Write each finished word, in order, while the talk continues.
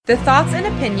The thoughts and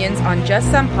opinions on Just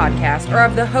Some Podcast are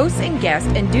of the hosts and guests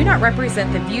and do not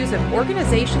represent the views of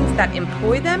organizations that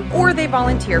employ them or they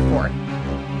volunteer for.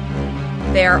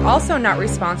 They are also not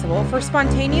responsible for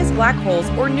spontaneous black holes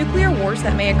or nuclear wars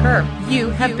that may occur.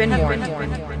 You have been warned.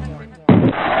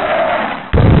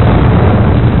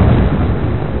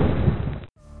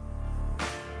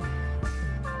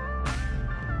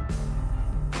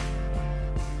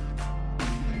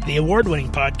 The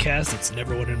award-winning podcast that's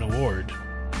never won an award.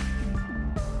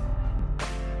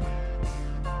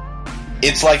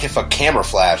 It's like if a camera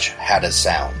flash had a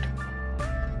sound.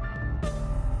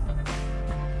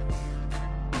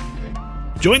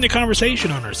 Join the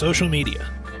conversation on our social media.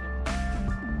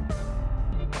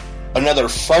 Another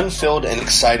fun-filled and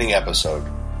exciting episode.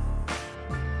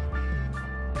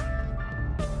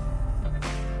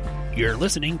 You're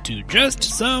listening to Just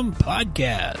Some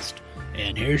Podcast.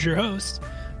 And here's your hosts,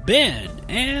 Ben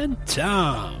and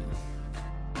Tom.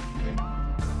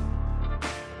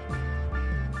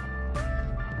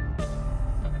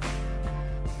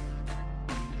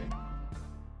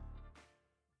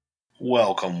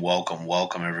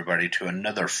 Welcome, everybody, to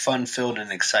another fun-filled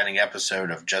and exciting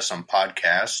episode of Just Some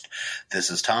Podcast. This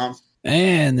is Tom.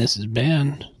 And this is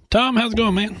Ben. Tom, how's it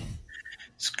going, man?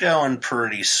 It's going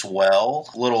pretty swell.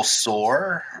 A little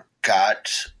sore.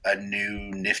 Got a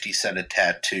new nifty set of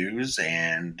tattoos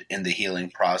and in the healing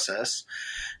process.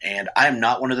 And I'm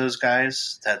not one of those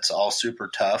guys that's all super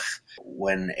tough.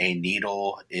 When a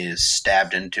needle is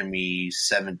stabbed into me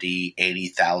 70,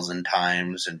 80,000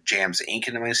 times and jams ink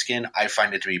into my skin, I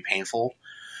find it to be painful.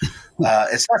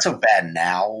 It's not so bad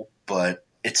now, but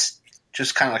it's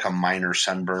just kind of like a minor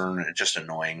sunburn. It's just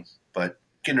annoying. But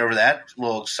getting over that, a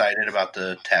little excited about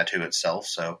the tattoo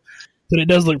itself. But it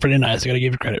does look pretty nice. I got to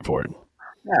give you credit for it.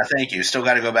 Yeah, thank you. Still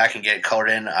got to go back and get it colored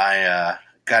in. I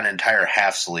got an entire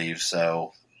half sleeve,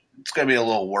 so it's going to be a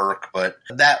little work. But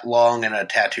that long in a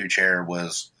tattoo chair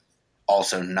was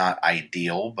also not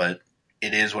ideal, but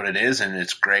it is what it is, and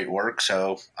it's great work,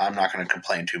 so I'm not going to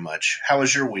complain too much. How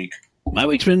was your week? My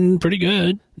week's been pretty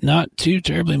good. Not too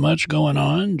terribly much going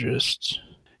on. Just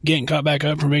getting caught back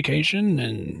up from vacation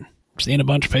and seeing a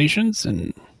bunch of patients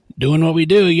and doing what we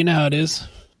do. You know how it is.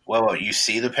 Well, you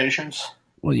see the patients?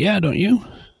 Well, yeah, don't you?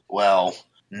 Well,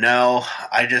 no.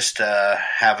 I just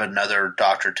have another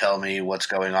doctor tell me what's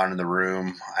going on in the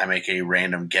room. I make a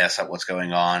random guess at what's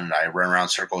going on. I run around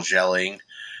circles yelling,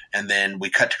 and then we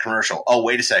cut to commercial. Oh,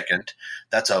 wait a second.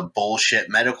 That's a bullshit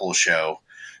medical show.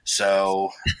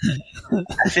 So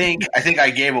I think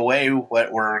I gave away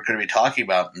what we're going to be talking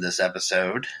about in this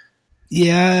episode.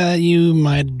 Yeah, you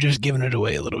might have just given it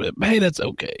away a little bit, but hey, that's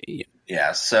okay.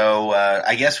 Yeah, so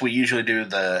I guess we usually do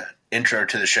the intro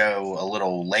to the show a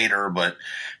little later, but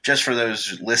just for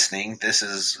those listening, this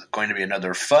is going to be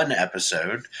another fun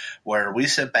episode where we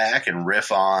sit back and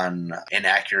riff on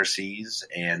inaccuracies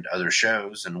and other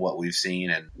shows and what we've seen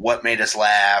and what made us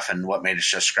laugh and what made us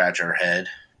just scratch our head.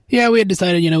 Yeah, we had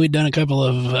decided, we'd done a couple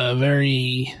of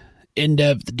very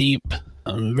in-depth, deep,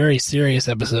 very serious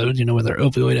episodes, with our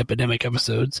opioid epidemic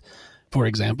episodes, for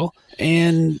example,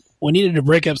 and we needed to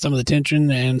break up some of the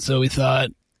tension, and so we thought,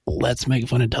 let's make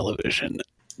fun of television.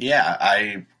 Yeah,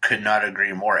 I could not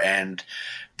agree more, and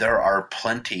there are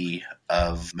plenty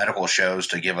of medical shows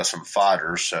to give us some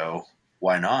fodder, so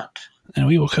why not? And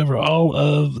we will cover all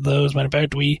of those. Matter of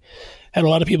fact, we had a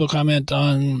lot of people comment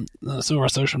on some of our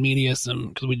social media,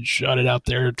 because we shot it out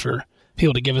there for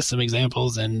people to give us some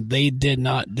examples, and they did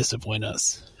not disappoint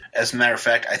us. As a matter of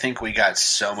fact, I think we got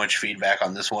so much feedback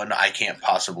on this one, I can't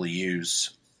possibly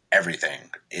use everything.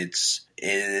 It's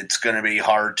going to be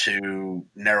hard to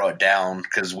narrow it down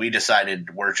because we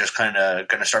decided we're just kind of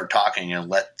going to start talking and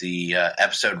let the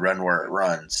episode run where it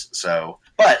runs. So,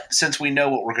 but since we know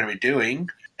what we're going to be doing,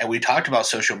 and we talked about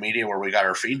social media where we got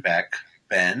our feedback,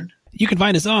 Ben, you can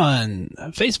find us on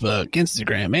Facebook,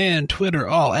 Instagram, and Twitter,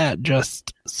 all at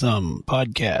Just Some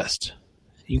Podcast.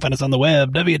 You can find us on the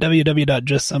web,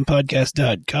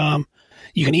 www.justsomepodcast.com.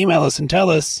 You can email us and tell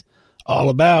us all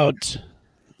about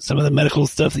some of the medical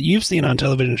stuff that you've seen on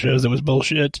television shows that was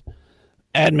bullshit.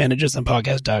 Admin at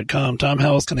justsomepodcast.com. Tom,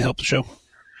 how else can I help the show?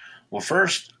 Well,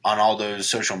 first, on all those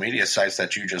social media sites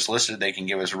that you just listed, they can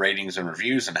give us ratings and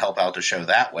reviews and help out the show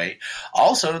that way.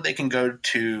 Also, they can go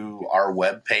to our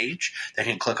webpage. They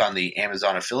can click on the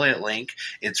Amazon affiliate link.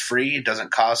 It's free. It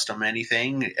doesn't cost them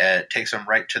anything. It takes them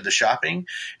right to the shopping.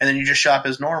 And then you just shop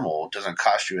as normal. It doesn't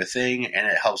cost you a thing, and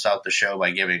it helps out the show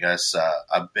by giving us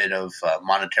a bit of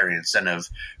monetary incentive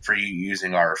for you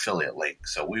using our affiliate link.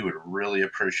 So we would really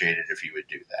appreciate it if you would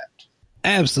do that.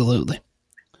 Absolutely.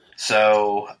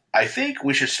 So I think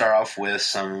we should start off with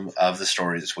some of the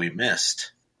stories we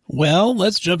missed. Well,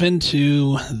 let's jump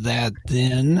into that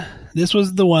then. This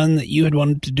was the one that you had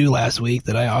wanted to do last week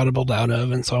that I audibled out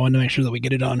of, and so I wanted to make sure that we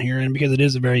get it on here, and because it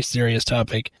is a very serious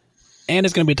topic, and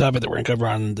it's going to be a topic that we're going to cover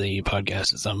on the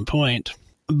podcast at some point.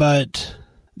 But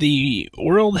the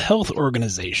World Health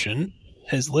Organization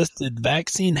has listed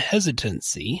vaccine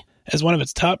hesitancy as one of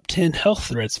its top 10 health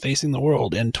threats facing the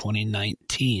world in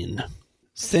 2019.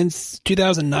 Since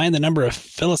 2009, the number of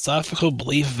philosophical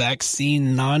belief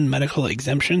vaccine non-medical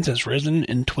exemptions has risen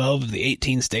in 12 of the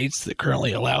 18 states that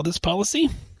currently allow this policy.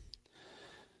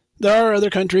 There are other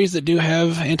countries that do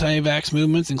have anti-vax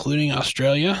movements, including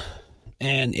Australia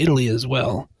and Italy as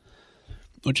well,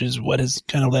 which is what has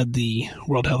kind of led the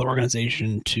World Health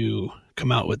Organization to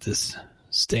come out with this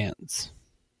stance.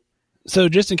 So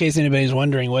just in case anybody's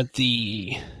wondering what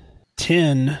the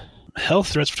 10 health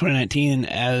threats for 2019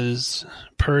 as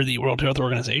per the World Health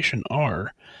Organization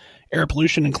are: air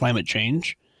pollution and climate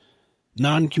change,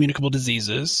 non-communicable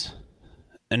diseases,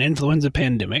 an influenza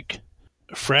pandemic,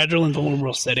 fragile and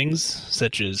vulnerable settings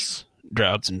such as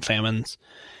droughts and famines,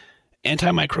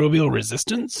 antimicrobial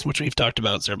resistance, which we've talked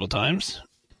about several times,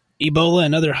 Ebola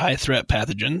and other high-threat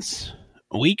pathogens,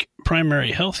 weak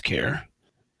primary health care,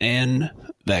 and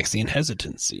vaccine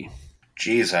hesitancy.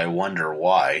 Geez, I wonder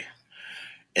why.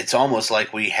 It's almost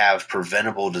like we have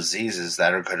preventable diseases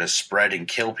that are going to spread and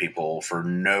kill people for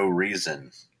no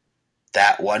reason.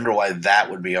 Wonder why that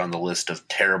would be on the list of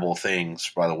terrible things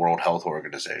by the World Health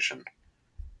Organization.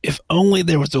 If only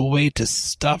there was a way to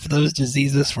stop those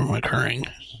diseases from occurring.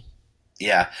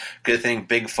 Yeah, good thing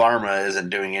Big Pharma isn't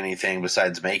doing anything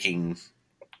besides making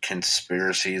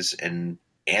conspiracies and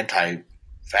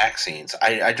anti-vaccines.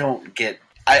 I don't think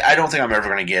I'm ever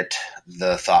going to get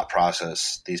the thought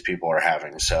process these people are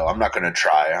having, so I'm not going to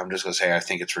try. I'm just going to say I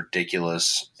think it's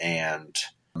ridiculous, and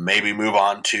maybe move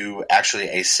on to actually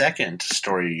a second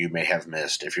story you may have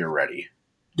missed if you're ready.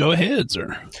 Go ahead,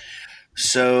 sir.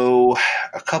 So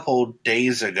a couple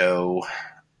days ago,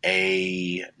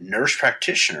 a nurse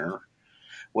practitioner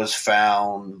was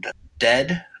found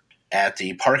dead at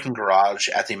the parking garage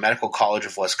at the Medical College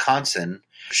of Wisconsin.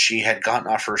 She had gotten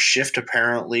off her shift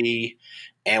apparently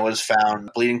and was found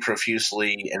bleeding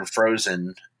profusely and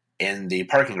frozen in the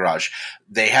parking garage.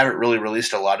 They haven't really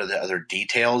released a lot of the other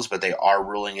details, but they are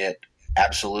ruling it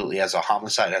absolutely as a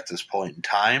homicide at this point in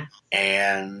time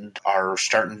and are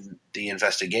starting the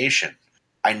investigation.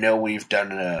 I know we've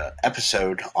done an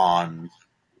episode on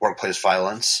workplace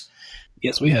violence.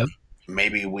 Yes, we have.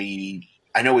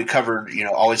 I know we covered,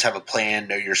 always have a plan,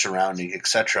 know your surroundings,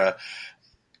 etc.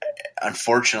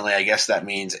 Unfortunately, I guess that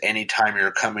means anytime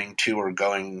you're coming to or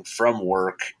going from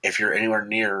work, if you're anywhere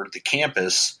near the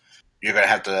campus, you're going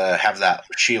to have that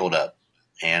shield up.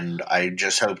 And I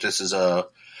just hope this is a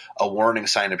warning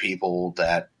sign to people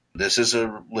that this is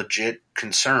a legit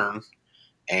concern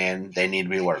and they need to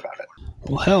be aware about it.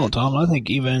 Well, hell, Tom, I think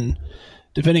even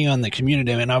depending on the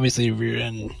community, I mean, obviously if you're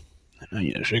in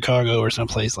Chicago or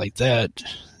someplace like that,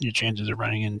 your chances of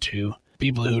running into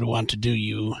people who would want to do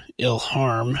you ill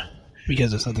harm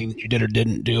because of something that you did or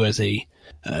didn't do as a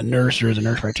nurse or as a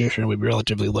nurse practitioner would be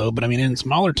relatively low. But I mean, in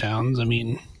smaller towns, I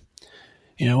mean,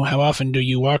 how often do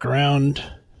you walk around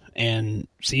and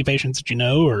see patients that you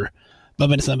know or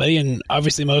bump into somebody? And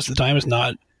obviously most of the time it's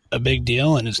not a big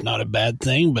deal and it's not a bad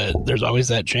thing, but there's always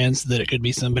that chance that it could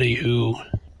be somebody who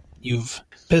you've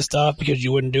pissed off because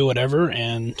you wouldn't do whatever,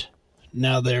 and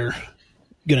now they're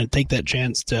going to take that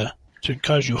chance to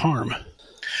cause you harm.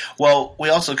 Well, we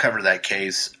also covered that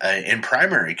case in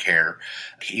primary care.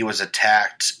 He was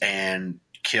attacked and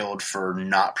killed for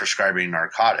not prescribing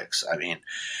narcotics. I mean,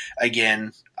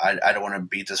 again, I don't want to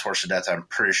beat this horse to death. I'm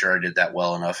pretty sure I did that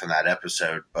well enough in that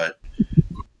episode. But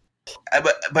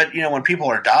when people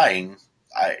are dying,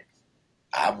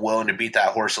 I'm willing to beat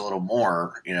that horse a little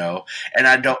more, and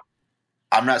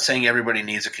I'm not saying everybody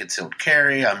needs a concealed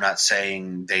carry. I'm not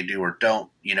saying they do or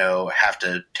don't, have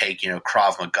to take,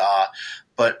 Krav Maga.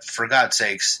 But for God's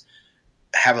sakes,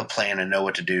 have a plan and know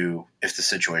what to do if the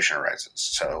situation arises.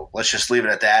 So let's just leave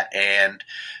it at that. And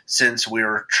since we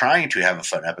were trying to have a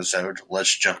fun episode,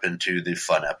 let's jump into the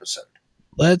fun episode.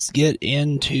 Let's get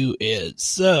into it.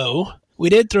 So we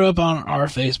did throw up on our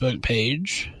Facebook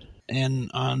page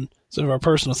and on some of our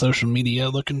personal social media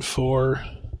looking for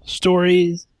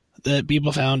stories that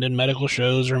people found in medical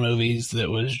shows or movies that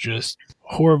was just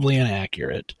horribly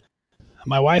inaccurate.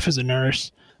 My wife is a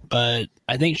nurse, but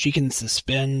I think she can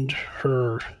suspend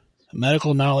her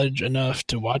medical knowledge enough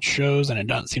to watch shows and it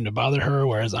doesn't seem to bother her,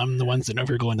 whereas I'm the one sitting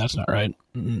over here going, that's not right.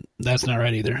 That's not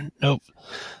right either. Nope.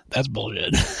 That's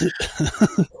bullshit.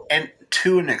 And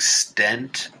to an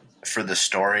extent for the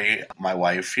story, my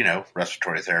wife,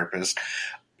 respiratory therapist,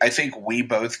 think we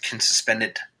both can suspend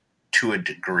it to a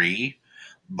degree,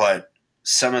 but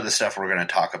some of the stuff we're going to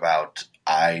talk about,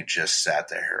 I just sat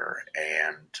there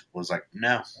and was like,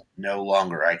 no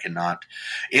longer. I cannot.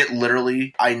 It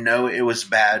literally, I know it was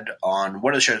bad on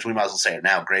one of the shows, we might as well say it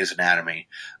now, Grey's Anatomy,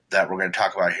 that we're going to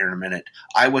talk about here in a minute.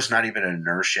 I was not even a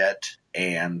nurse yet,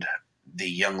 and the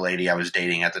young lady I was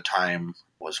dating at the time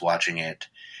was watching it,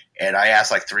 and I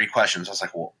asked like 3 questions. I was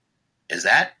like, well,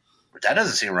 that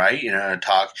doesn't seem right,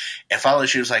 talk. And finally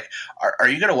she was like, are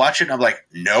you going to watch it? And I'm like,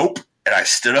 nope. And I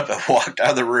stood up and walked out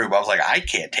of the room. I was like, I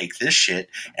can't take this shit,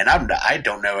 and I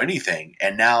don't know anything.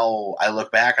 And now I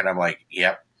look back and I'm like,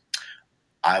 yep,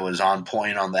 I was on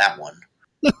point on that one.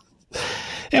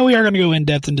 And we are going to go in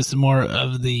depth into some more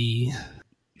of the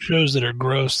shows that are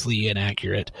grossly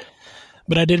inaccurate.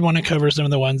 But I did want to cover some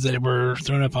of the ones that were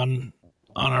thrown up on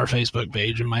our Facebook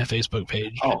page and my Facebook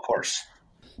page. Oh, of course.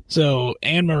 So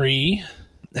Anne-Marie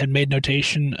had made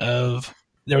notation of,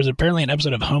 there was apparently an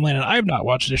episode of Homeland, and I have not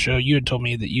watched the show. You had told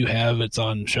me that you have. It's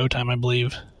on Showtime, I believe.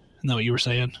 Isn't that what you were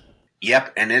saying?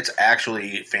 Yep, and it's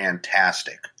actually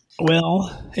fantastic.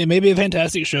 Well, it may be a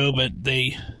fantastic show, but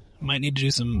they might need to do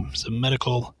some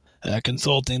medical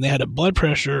consulting. They had a blood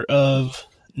pressure of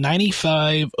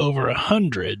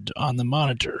 95/100 on the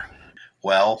monitor.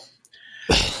 Well,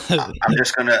 I'm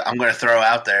gonna throw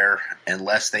out there,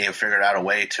 unless they have figured out a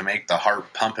way to make the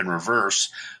heart pump in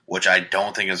reverse, which I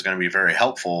don't think is going to be very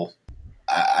helpful.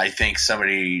 I think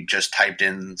somebody just typed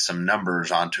in some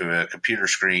numbers onto a computer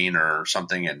screen or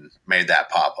something and made that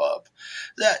pop up.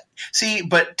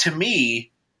 But to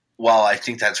me, while I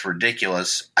think that's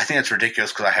ridiculous,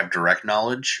 because I have direct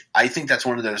knowledge. I think that's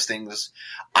one of those things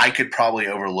I could probably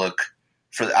overlook.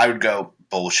 I would go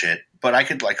bullshit, but I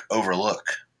could overlook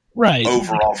right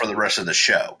overall for the rest of the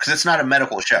show, because it's not a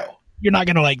medical show. You're not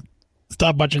going to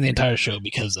stop watching the entire show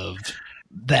because of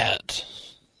that.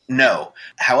 No.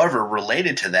 However,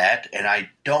 related to that, and I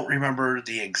don't remember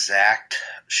the exact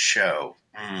show.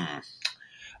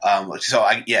 So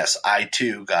I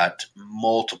too got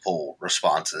multiple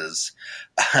responses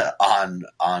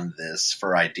on this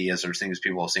for ideas or things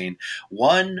people have seen.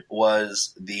 One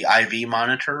was the IV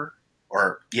monitor,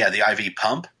 the IV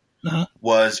pump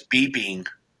was beeping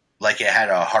like it had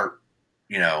a heart,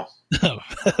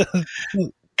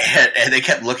 And they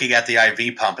kept looking at the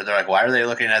IV pump, and they're like, why are they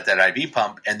looking at that IV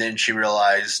pump? And then she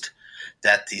realized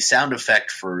that the sound effect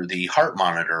for the heart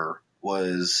monitor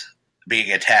was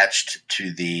being attached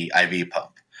to the IV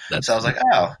pump. So I was like,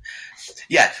 oh,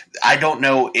 yeah, I don't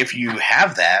know if you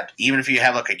have that, even if you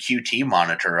have a QT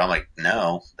monitor. I'm like,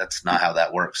 no, that's not how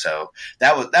that works. So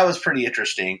that was pretty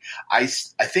interesting. I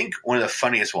think one of the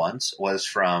funniest ones was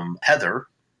from Heather,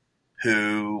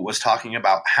 who was talking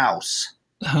about House.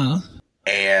 Uh-huh.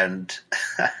 And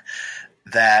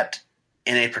that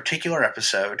in a particular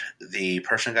episode, the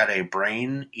person got a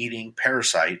brain-eating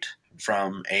parasite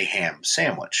from a ham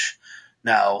sandwich.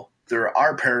 Now, there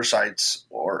are parasites,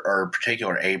 or in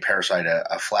particular a parasite,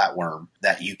 a flatworm,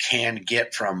 that you can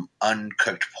get from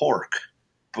uncooked pork.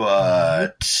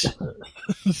 But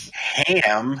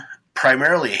ham,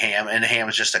 primarily ham, and ham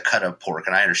is just a cut of pork,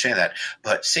 and I understand that,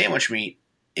 but sandwich meat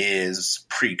is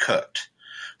pre-cooked.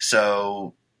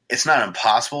 So it's not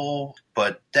impossible,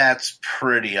 but that's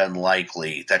pretty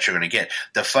unlikely that you're going to get.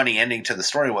 The funny ending to the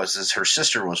story is her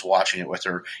sister was watching it with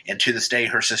her, and to this day,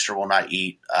 her sister will not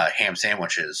eat ham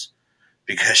sandwiches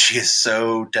because she is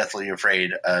so deathly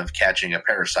afraid of catching a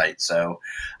parasite. So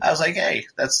I was like, hey,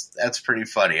 that's pretty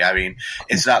funny. I mean,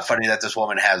 it's not funny that this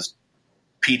woman has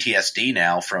PTSD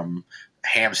now from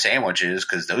ham sandwiches,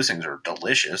 because those things are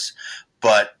delicious,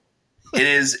 but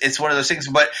it's one of those things.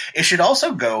 But it should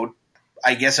also go,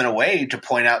 I guess, in a way, to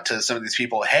point out to some of these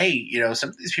people, hey, some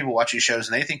of these people watch these shows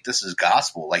and they think this is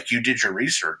gospel. Like, you did your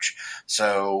research.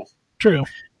 So true.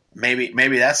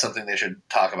 Maybe that's something they should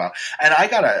talk about. And I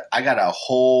got a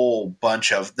whole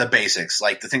bunch of the basics,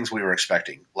 like the things we were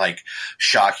expecting, like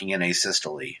shocking in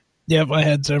asystole. Yep, I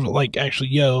had several,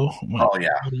 actually, Yo. Oh, yeah.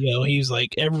 Yo, he's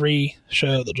every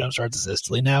show that jumpstarts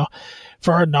asystole. Now,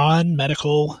 for our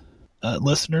non-medical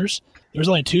listeners, there's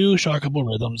only 2 shockable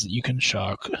rhythms that you can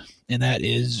shock, and that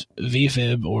is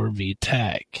VFib or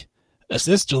VTAC.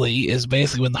 Asystole is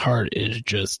basically when the heart is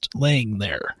just laying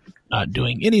there, not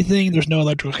doing anything. There's no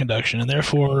electrical conduction, and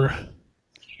therefore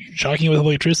shocking with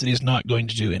electricity is not going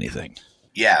to do anything.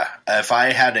 Yeah, if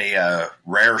I had a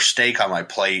rare steak on my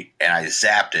plate and I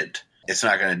zapped it, it's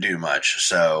not going to do much.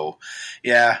 So,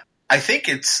 yeah, I think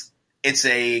it's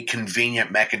a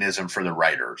convenient mechanism for the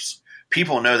writers.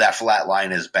 People know that flat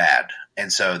line is bad,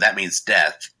 and so that means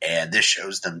death, and this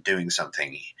shows them doing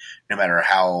something. no matter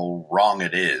how wrong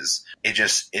it is.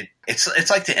 It's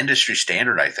like the industry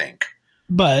standard, I think.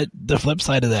 But the flip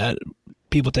side of that,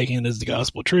 people taking it as the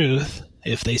gospel truth,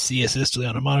 if they see a systole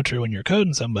on a monitor when you're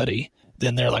coding somebody,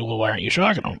 then they're like, well, why aren't you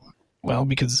shocking them? Well,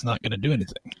 because it's not going to do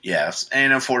anything. Yes,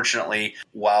 and unfortunately,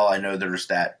 while I know there's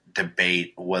that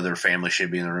debate whether families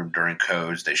should be in the room during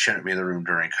codes, they shouldn't be in the room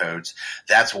during codes,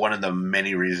 that's one of the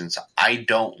many reasons I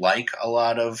don't like a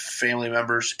lot of family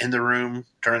members in the room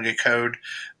during a code,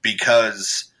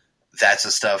 because that's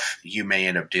the stuff you may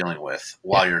end up dealing with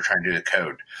while you're trying to do the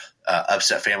code.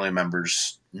 Upset family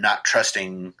members not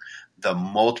trusting the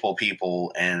multiple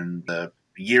people and the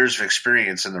years of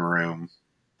experience in the room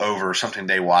over something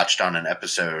they watched on an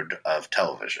episode of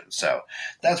television. So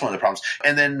that's one of the problems.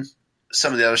 And then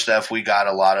some of the other stuff we got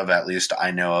a lot of, at least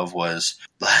I know of, was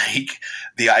like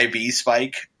the IV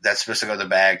spike that's supposed to go in the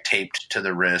bag taped to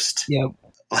the wrist. Yep.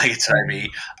 Like it's an IV.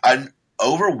 An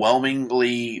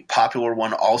overwhelmingly popular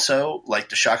one also, like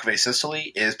the shock wave systole,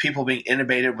 is people being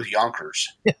intubated with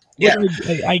Yonkers. Yeah.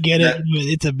 I get it.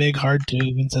 It's a big hard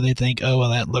tube, and so they think, oh, well,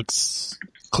 that looks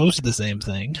close to the same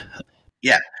thing.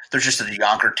 Yeah. There's just a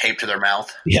Yonker taped to their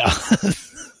mouth. Yeah.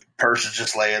 Person's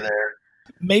just laying there.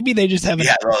 Maybe they just have a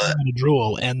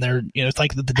drool, and they're, it's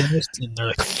like the dentist, and they're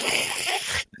like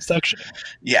suctioning.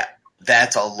 Yeah,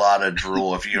 that's a lot of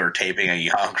drool if you're taping a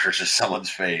Yonker to someone's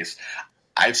face.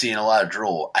 I've seen a lot of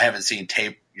drool. I haven't seen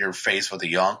tape your face with a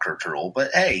Yonker drool, but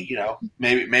hey,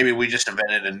 maybe we just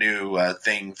invented a new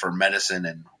thing for medicine,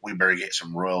 and we better get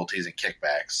some royalties and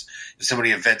kickbacks. If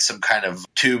somebody invents some kind of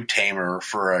tube tamer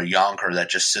for a Yonker that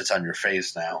just sits on your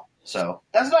face now. So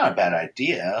that's not a bad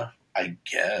idea, I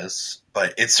guess,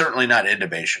 but it's certainly not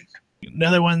intubation.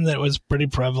 Another one that was pretty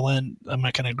prevalent, I'm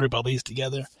not going to group all these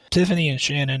together, Tiffany and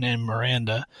Shannon and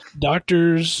Miranda.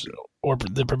 Doctors or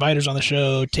the providers on the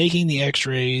show taking the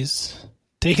x-rays,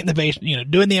 taking the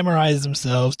patient, doing the MRIs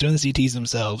themselves, doing the CTs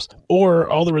themselves, or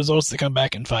all the results that come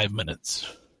back in 5 minutes,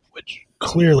 which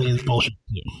clearly is bullshit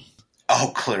too.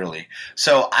 Oh, clearly.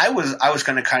 So I was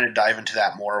going to kind of dive into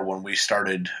that more when we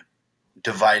started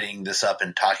dividing this up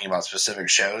and talking about specific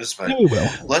shows, but we will.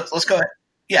 Let's go ahead.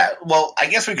 Yeah, well, I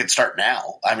guess we could start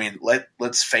now. I mean,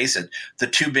 let's face it. The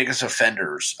two biggest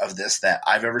offenders of this that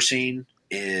I've ever seen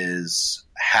is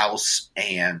House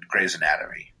and Grey's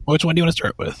Anatomy. Which one do you want to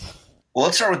start with? Well,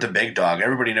 let's start with the big dog.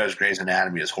 Everybody knows Grey's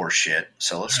Anatomy is horse shit,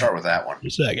 so let's start with that one.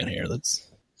 Just a second here. Let's...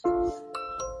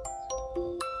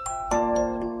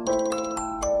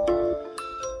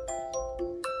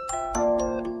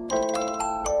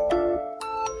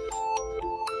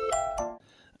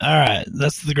 All right,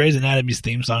 that's the Grey's Anatomy's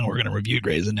theme song. We're going to review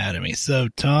Grey's Anatomy. So,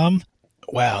 Tom,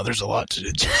 wow, there's a lot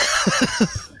to do.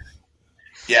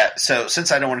 Yeah, so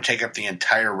since I don't want to take up the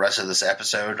entire rest of this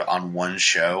episode on one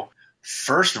show,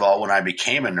 first of all, when I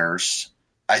became a nurse,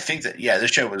 I think that,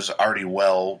 this show was already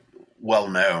well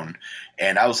known,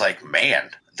 and I was like, man,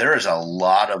 there is a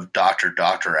lot of doctor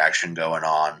action going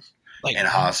on in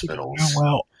hospitals.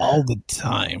 Well, all the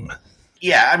time.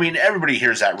 Yeah, I mean, everybody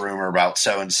hears that rumor about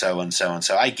so-and-so and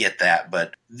so-and-so. I get that,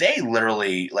 but they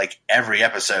literally, every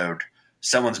episode,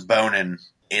 someone's boning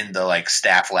in the,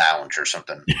 staff lounge or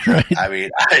something. Right. I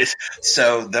mean,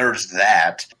 so there's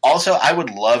that. Also, I would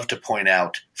love to point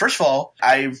out, first of all,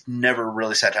 I've never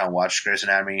really sat down and watched Grey's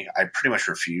Anatomy. I pretty much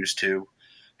refuse to.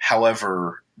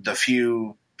 However, the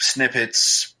few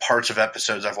snippets, parts of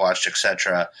episodes I've watched,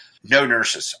 etc., no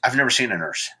nurses. I've never seen a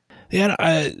nurse. Yeah,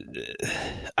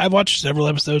 I've watched several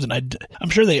episodes, and I'm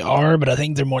sure they are, but I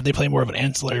think they play more of an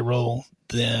ancillary role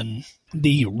than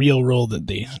the real role that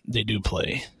they do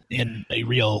play in a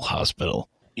real hospital.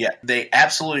 Yeah, they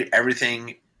absolutely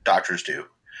everything doctors do.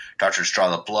 Doctors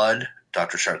draw the blood.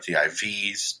 Doctors start the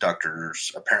IVs.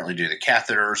 Doctors apparently do the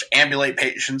catheters. Ambulate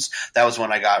patients. That was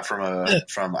one I got from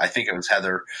I think it was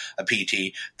Heather, a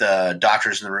PT. The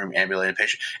doctors in the room ambulate a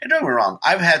patient. And don't get me wrong,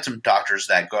 I've had some doctors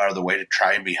that go out of the way to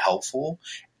try and be helpful,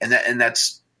 and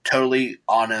that's totally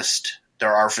honest.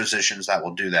 There are physicians that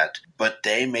will do that, but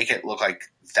they make it look like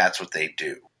that's what they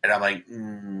do, and I'm like,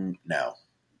 no.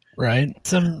 Right.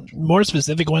 Some more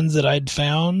specific ones that I'd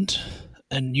found,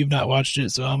 and you've not watched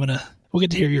it, so we'll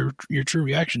get to hear your true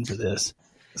reaction for this.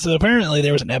 So apparently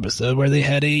there was an episode where they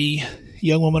had a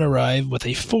young woman arrive with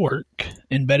a fork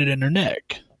embedded in her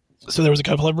neck. So there was a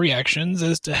couple of reactions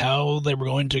as to how they were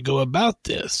going to go about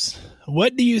this.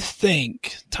 What do you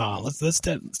think, Tom? Let's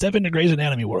step into Grey's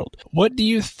Anatomy world. What do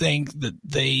you think that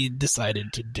they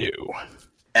decided to do?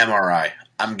 MRI.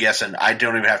 I'm guessing. I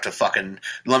don't even have to fucking...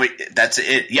 That's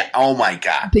it. Yeah. Oh, my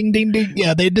God. Ding, ding, ding.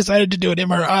 Yeah, they decided to do an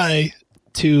MRI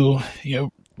to,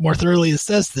 more thoroughly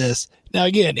assess this. Now,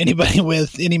 again, anybody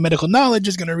with any medical knowledge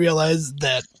is going to realize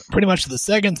that pretty much the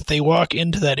second that they walk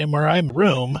into that MRI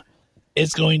room,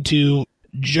 it's going to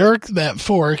jerk that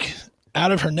fork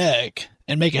out of her neck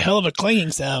and make a hell of a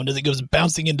clanging sound as it goes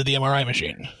bouncing into the MRI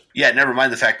machine. Yeah, never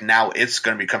mind the fact now it's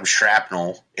going to become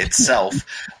shrapnel itself.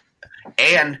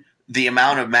 And the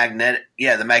amount of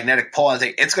the magnetic pull, I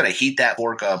think it's going to heat that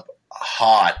fork up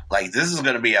hot. Like, this is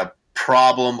going to be a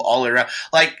problem all around.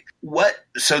 Like, what?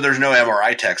 So there's no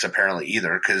MRI techs apparently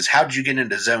either, because how did you get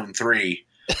into zone 3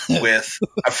 with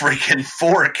a freaking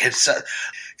fork?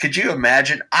 Could you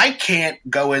imagine? I can't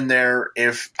go in there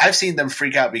if I've seen them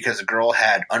freak out because a girl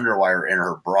had underwire in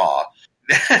her bra.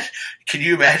 Can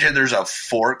you imagine there's a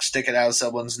fork sticking out of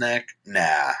someone's neck?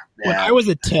 Nah. When I was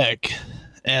a tech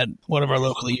at one of our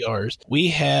local ERs,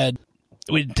 we'd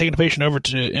taken a patient over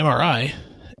to MRI,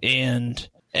 and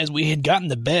as we had gotten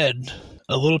the bed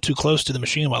a little too close to the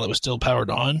machine while it was still powered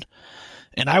on,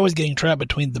 and I was getting trapped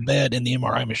between the bed and the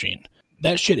MRI machine.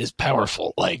 That shit is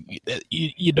powerful. Like,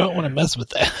 you don't want to mess with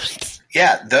that.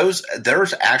 Yeah,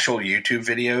 there's actual YouTube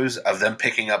videos of them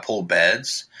picking up whole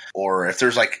beds, or if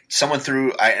there's like someone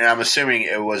and I'm assuming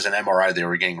it was an MRI they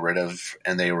were getting rid of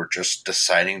and they were just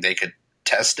deciding they could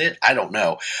test it. I don't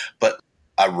know. But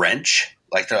a wrench,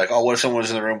 like they're like, oh, what if someone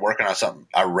was in the room working on something?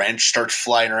 A wrench starts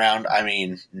flying around. I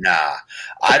mean, nah.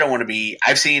 I don't want to be –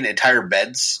 I've seen entire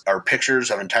beds or pictures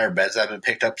of entire beds that have been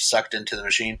picked up, sucked into the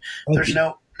machine. There's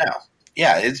no.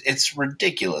 Yeah, it's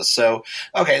ridiculous. So,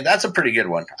 okay, that's a pretty good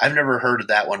one. I've never heard of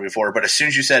that one before, but as soon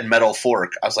as you said metal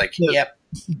fork, I was like, yep,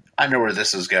 I know where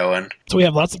this is going. So we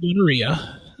have lots of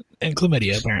gonorrhea and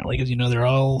chlamydia, apparently, because, they're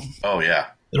all – oh, yeah.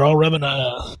 They're all rubbing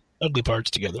ugly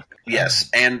parts together. Yes,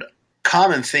 and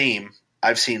common theme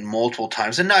I've seen multiple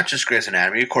times, and not just Grey's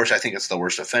Anatomy. Of course, I think it's the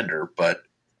worst offender, but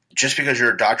just because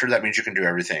you're a doctor, that means you can do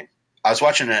everything. I was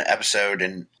watching an episode,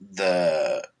 and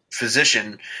the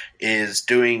physician is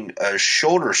doing a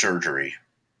shoulder surgery,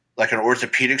 like an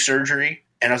orthopedic surgery,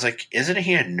 and I was like, isn't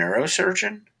he a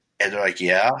neurosurgeon? And they're like,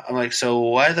 yeah. I'm like, so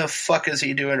why the fuck is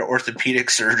he doing orthopedic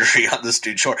surgery on this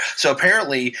dude's shoulder? So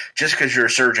apparently, just because you're a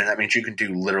surgeon, that means you can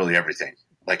do literally everything.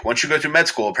 Like, once you go through med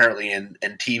school, apparently in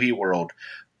TV world,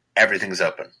 everything's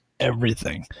open.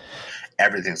 Everything.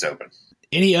 Everything's open.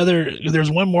 There's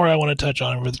one more I want to touch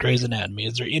on with Grey's Anatomy.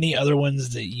 Is there any other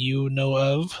ones that you know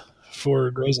of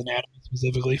for Grey's Anatomy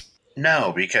specifically?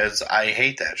 No, because I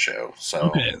hate that show. So,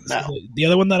 okay. No. So the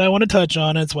other one that I want to touch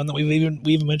on, it's one that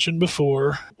we've mentioned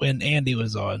before when Andy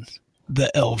was on,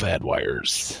 the LVAD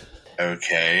wires.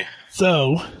 Okay.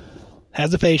 So,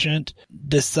 has a patient,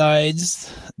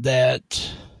 decides that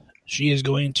she is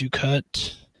going to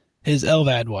cut his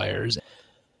LVAD wires.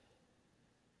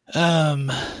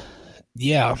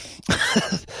 Yeah.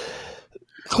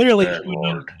 Clearly,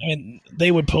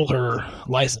 they would pull her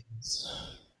license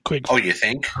quick. Oh, you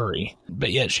think? Hurry.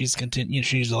 But yet she's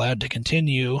allowed to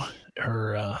continue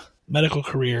her medical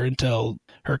career until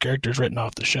her character's written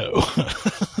off the show.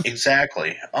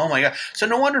 Exactly. Oh my God. So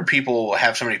no wonder people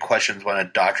have so many questions when a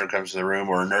doctor comes to the room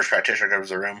or a nurse practitioner comes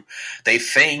to the room. They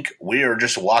think we are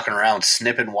just walking around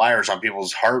snipping wires on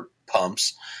people's heart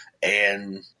pumps,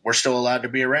 and we're still allowed to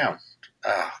be around.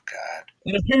 Oh God.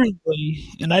 And apparently,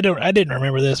 and I didn't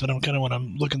remember this, but when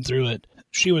I'm looking through it,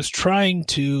 she was trying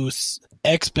to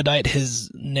expedite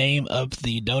his name up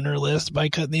the donor list by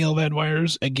cutting the LVAD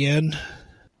wires. Again,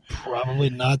 probably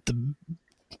not the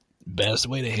best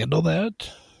way to handle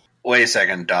that. Wait a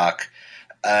second, Doc.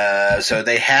 So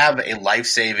they have a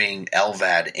life-saving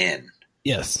LVAD in.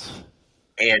 Yes.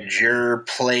 And your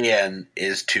plan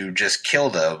is to just kill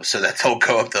them so that they'll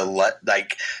go up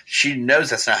like, she knows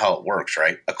that's not how it works,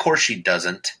 right? Of course she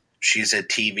doesn't. She's a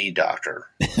TV doctor.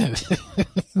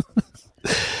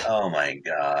 Oh my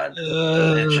God.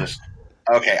 It's just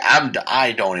okay.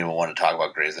 I don't even want to talk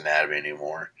about Grey's Anatomy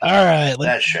anymore. All right,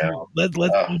 that show. Let's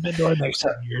move into our next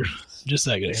one here. Just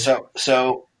a second here.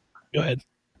 So go ahead.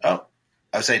 Oh,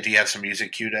 I was saying, do you have some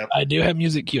music queued up? I do have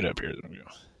music queued up here. There we go.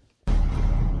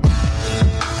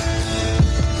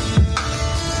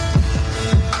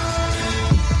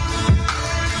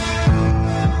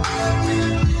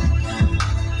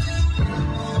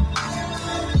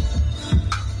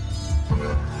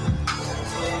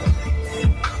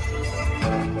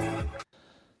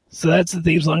 So that's the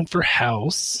theme song for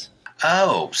House.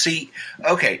 Oh, see,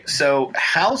 okay, so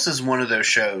House is one of those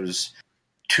shows,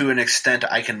 to an extent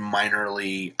I can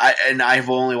minorly, and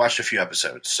I've only watched a few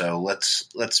episodes, so let's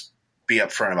be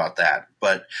upfront about that.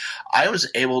 But I was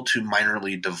able to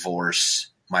minorly divorce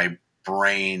my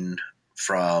brain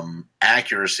from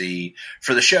accuracy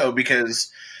for the show,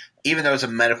 because even though it's a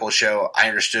medical show, I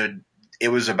understood it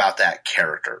was about that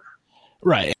character.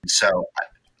 Right. So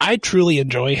I truly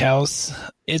enjoy House.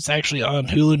 It's actually on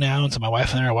Hulu now, and so my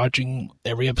wife and I are watching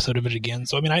every episode of it again.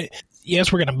 So, I mean,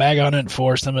 yes, we're going to bag on it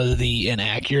for some of the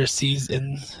inaccuracies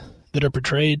that are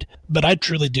portrayed, but I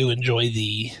truly do enjoy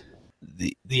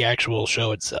the actual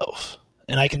show itself.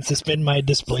 And I can suspend my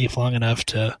disbelief long enough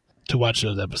to watch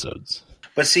those episodes.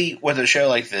 But see, with a show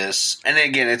like this, and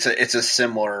again, it's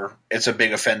a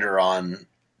big offender on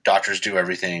Doctors Do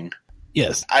Everything.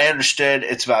 Yes. I understood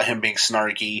it's about him being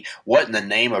snarky. What in the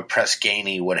name of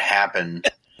Prescaney would happen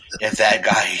if that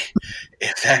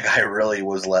guy really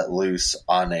was let loose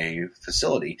on a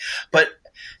facility? But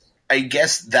I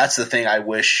guess that's the thing I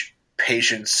wish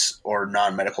patients or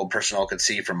non-medical personnel could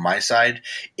see from my side,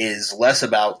 is less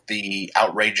about the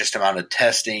outrageous amount of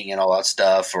testing and all that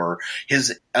stuff, or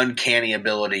his uncanny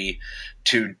ability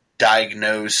to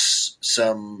diagnose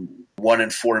some 1 in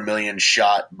 4 million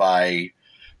shot by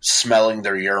smelling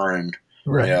their urine,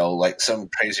 right. Like some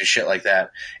crazy shit like that.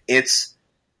 It's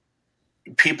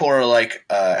people are like,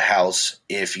 House,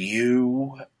 if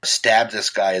you stab this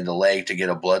guy in the leg to get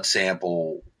a blood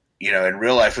sample, in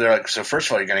real life, they're like, so first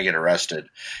of all, you're going to get arrested.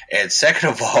 And second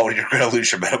of all, you're going to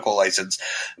lose your medical license.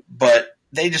 But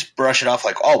they just brush it off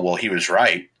like, oh, well, he was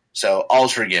right. So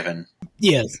all's forgiven.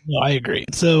 Yes, no, I agree.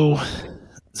 So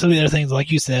some of the other things,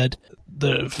 like you said,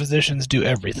 the physicians do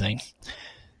everything.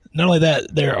 Not only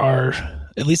that, there are,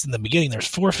 at least in the beginning, there's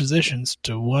 4 physicians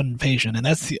to 1 patient, and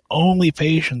that's the only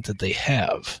patient that they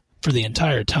have for the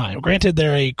entire time. Granted,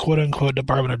 they're a quote-unquote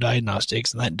Department of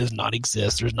Diagnostics, and that does not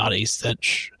exist. There's not a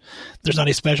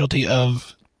specialty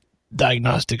of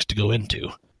diagnostics to go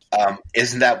into.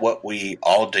 Isn't that what we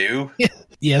all do?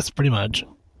 Yes, pretty much.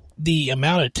 The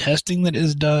amount of testing that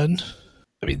is done,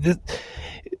 I mean,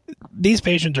 these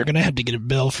patients are going to have to get a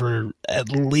bill for at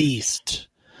least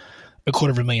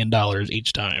 $250,000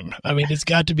 each time. I mean, it's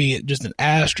got to be just an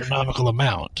astronomical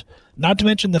amount. Not to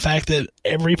mention the fact that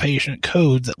every patient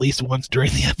codes at least once during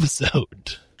the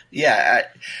episode. Yeah,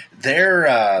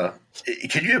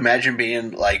 can you imagine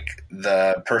being like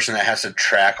the person that has to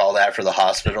track all that for the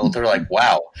hospital? They're like,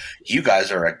 wow, you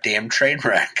guys are a damn train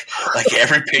wreck. Like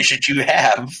every patient you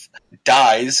have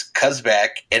dies, comes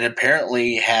back, and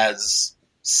apparently has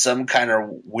some kind of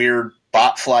weird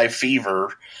botfly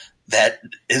fever that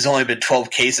has only been 12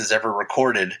 cases ever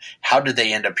recorded. How did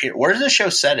they end up here? Where is the show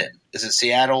set in? Is it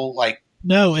Seattle?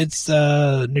 No, it's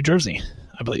New Jersey,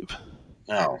 I believe.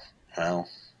 Oh, well.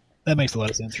 That makes a lot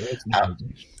of sense, right?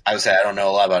 I would say I don't know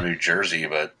a lot about New Jersey,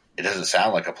 but it doesn't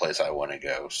sound like a place I want to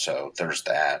go. So there's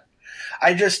that.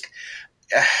 I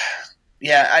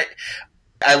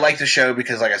like the show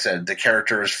because, like I said, the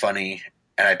character is funny,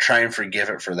 and I try and forgive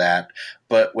it for that.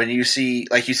 But when you see,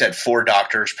 like you said, 4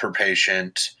 doctors per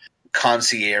patient,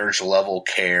 concierge level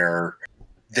care,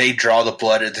 they draw the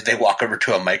blood and they walk over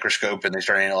to a microscope and they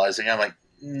start analyzing. I'm like,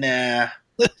 nah,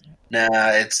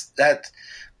 it's that.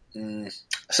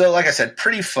 So, like I said,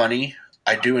 pretty funny.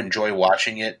 I do enjoy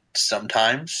watching it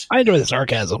sometimes. I enjoy the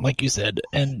sarcasm, like you said.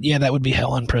 And yeah, that would be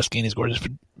Helen Prescaney's gorgeous,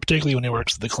 particularly when he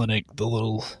works at the clinic, the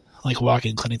little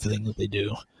walk-in clinic thing that they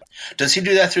do. Does he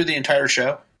do that through the entire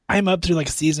show? I'm up through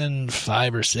season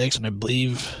 5 or 6, and I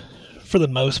believe for the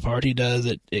most part he does.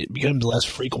 It becomes less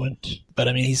frequent, but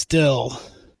I mean he's still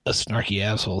a snarky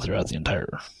asshole throughout the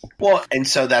entire. Well, and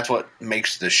so that's what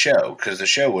makes the show, because the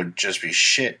show would just be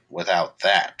shit without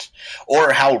that.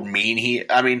 Or how mean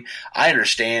I mean, I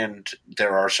understand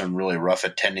there are some really rough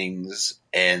attendings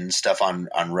and stuff on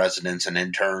residents and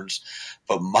interns,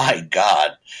 but my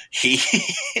God, he's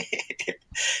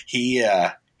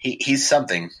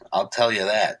something. I'll tell you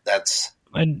that.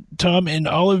 And Tom, in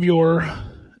all of your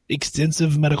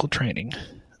extensive medical training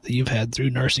that you've had through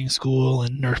nursing school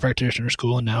and nurse practitioner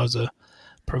school and now as a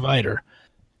provider,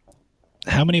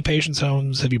 how many patients'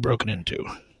 homes have you broken into?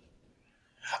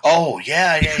 Oh,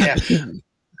 yeah.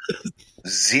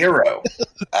 0.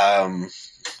 Well,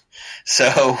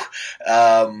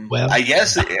 I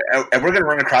guess, and we're going to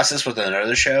run across this with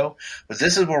another show, but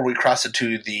this is where we cross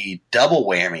into the double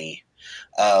whammy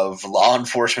of law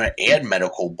enforcement and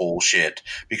medical bullshit,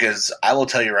 because I will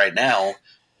tell you right now,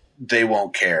 they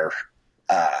won't care.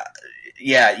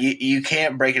 You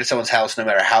can't break into someone's house no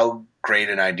matter how great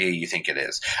an idea you think it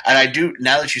is. And I do,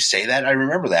 now that you say that, I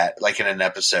remember that, in an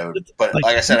episode. But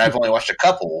like I said, I've only watched a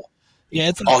couple.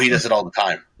 Yeah, he does it all the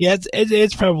time. Yeah,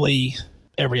 it's probably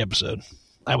every episode.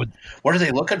 What are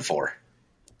they looking for?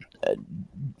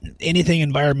 Anything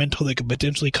environmental that could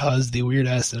potentially cause the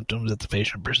weird-ass symptoms that the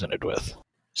patient presented with.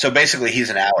 So basically,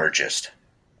 he's an allergist.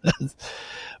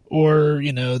 Or,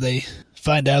 they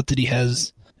find out that he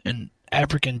has an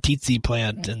African tsetse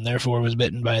plant and therefore was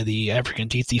bitten by the African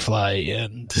tsetse fly,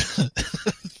 and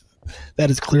that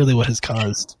is clearly what has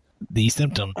caused the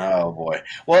symptom. Oh boy.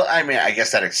 Well, I mean, I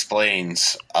guess that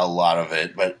explains a lot of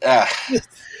it, but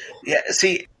yeah.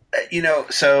 See,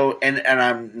 so and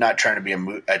I'm not trying to be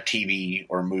a TV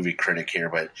or movie critic here,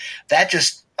 but that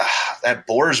just that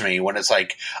bores me when it's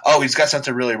like, oh, he's got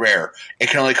something really rare. It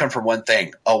can only come from one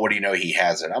thing. Oh, what do you know? He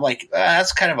has it. I'm like,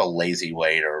 that's kind of a lazy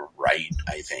way to write,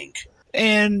 I think.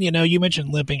 And you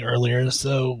mentioned limping earlier,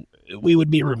 so we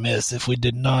would be remiss if we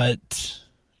did not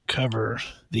cover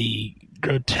the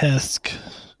grotesque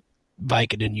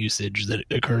Vicodin usage that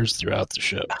occurs throughout the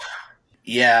show.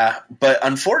 Yeah, but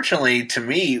unfortunately to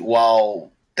me,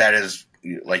 while that is,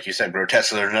 like you said,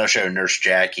 grotesque, there's no show Nurse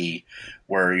Jackie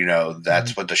where,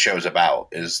 that's what the show's about,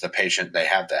 is the patient, they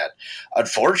have that.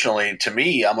 Unfortunately to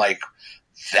me, I'm like,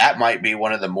 that might be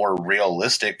one of the more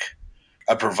realistic.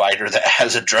 A provider that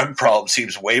has a drug problem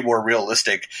seems way more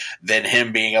realistic than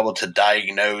him being able to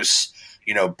diagnose,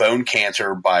 bone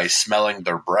cancer by smelling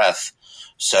their breath.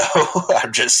 So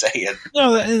I'm just saying.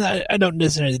 No, I don't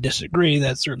necessarily disagree.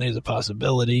 That certainly is a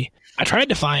possibility. I tried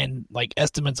to find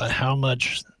estimates on how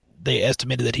much they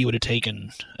estimated that he would have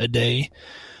taken a day.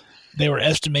 They were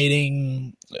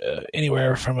estimating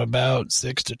anywhere from about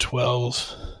 6 to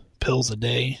 12 pills a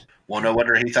day. Well, no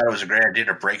wonder he thought it was a great idea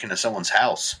to break into someone's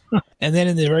house. And then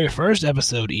in the very first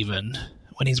episode, even,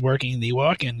 when he's working the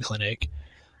walk-in clinic,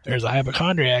 there's a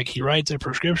hypochondriac. He writes a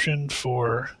prescription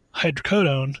for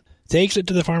hydrocodone, takes it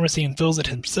to the pharmacy and fills it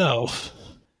himself,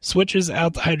 switches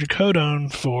out the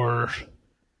hydrocodone for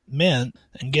mint,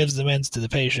 and gives the mints to the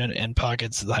patient and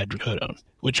pockets the hydrocodone,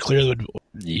 which clearly would...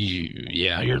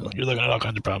 Yeah, you're looking at all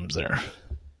kinds of problems there.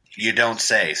 You don't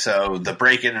say. So the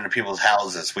break-in into people's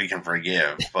houses we can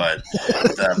forgive, but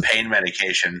the pain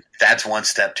medication, that's one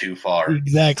step too far.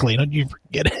 Exactly. Don't you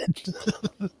forget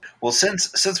it. Well,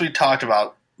 since we talked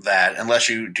about that,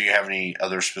 do you have any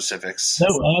other specifics?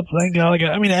 No, thank God.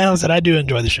 I mean, Alan said I do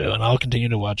enjoy the show, and I'll continue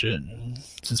to watch it and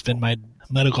suspend my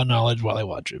medical knowledge while I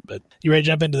watch it. But you ready to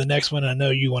jump into the next one? I know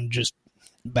you want to just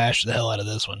bash the hell out of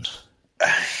this one.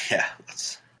 Yeah.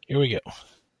 Here we go.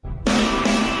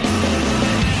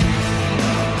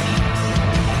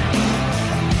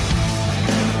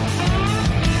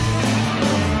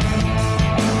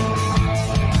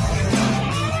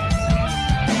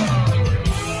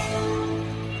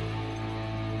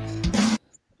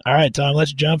 All right, Tom,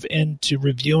 let's jump into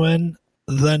reviewing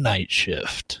The Night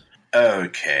Shift.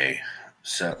 Okay.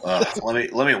 So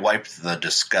let me wipe the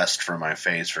disgust from my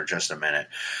face for just a minute.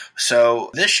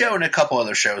 So this show and a couple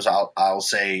other shows, I'll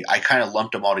say I kind of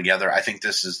lumped them all together. I think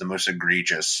this is the most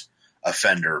egregious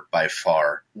offender by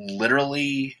far.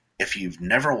 Literally, if you've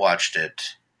never watched it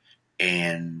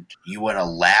and you want to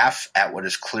laugh at what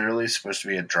is clearly supposed to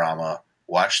be a drama,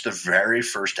 watch the very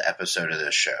first episode of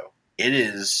this show. It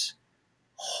is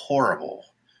horrible.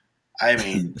 I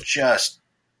mean, just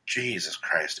Jesus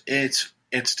Christ. It's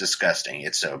disgusting.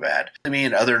 It's so bad. Me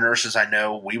and other nurses I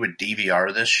know, we would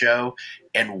DVR this show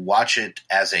and watch it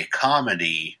as a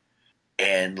comedy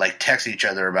and text each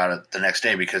other about it the next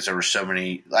day because there were so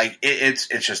many it's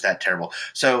just that terrible.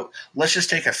 So let's just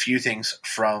take a few things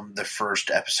from the first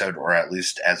episode, or at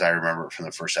least as I remember it from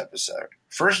the first episode.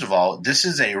 First of all, this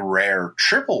is a rare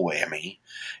triple whammy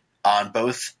on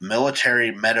both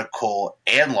military, medical,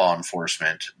 and law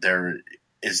enforcement. There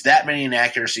is that many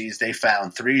inaccuracies. They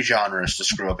found 3 genres to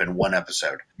screw up in one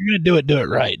episode. You're going to do it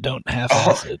right. Don't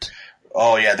half-ass it.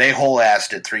 Oh, yeah. They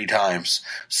whole-assed it 3 times.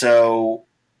 So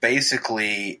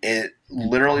basically, it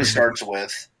literally starts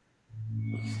with...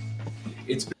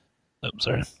 Oh,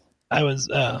 sorry. I was...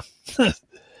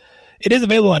 It is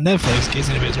available on Netflix, in case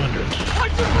anybody's wondering.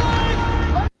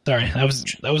 Sorry, I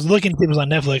was looking if it was on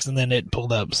Netflix, and then it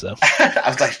pulled up. So I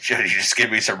was like, "Joe, you just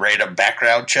give me some random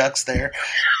background chucks there."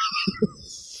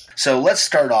 So let's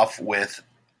start off with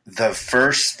the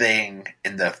first thing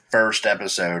in the first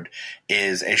episode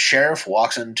is a sheriff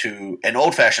walks into an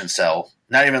old-fashioned cell,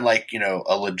 not even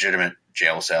a legitimate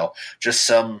jail cell, just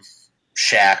some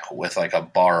shack with a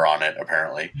bar on it,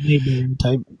 apparently.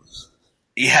 Type.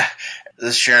 Yeah.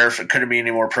 The sheriff, it couldn't be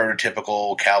any more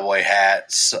prototypical cowboy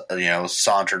hat,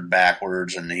 sauntered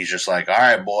backwards, and he's just like, all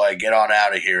right, boy, get on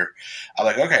out of here. I'm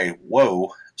like, okay,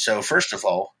 whoa. So first of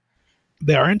all...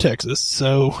 They are in Texas,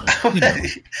 so...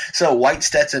 So white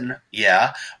Stetson,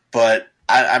 yeah, but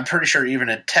I'm pretty sure even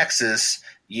in Texas,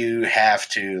 you have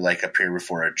to appear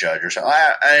before a judge or something.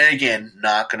 Again,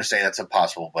 not going to say that's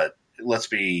impossible, but let's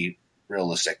be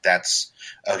realistic. That's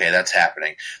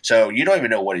happening. So you don't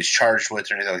even know what he's charged with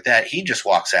or anything like that. He just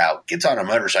walks out, gets on a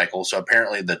motorcycle. So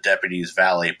apparently the deputy's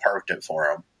valet parked it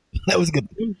for him. That was good.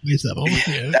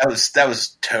 Yeah. That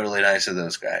was totally nice of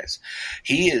those guys.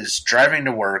 He is driving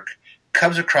to work,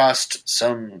 comes across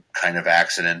some kind of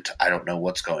accident. I don't know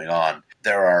what's going on.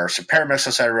 There are some paramedics on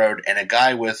the side of the road and a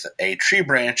guy with a tree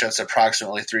branch that's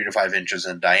approximately 3 to 5 inches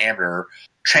in diameter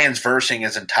transversing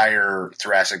his entire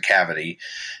thoracic cavity.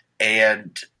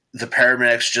 And the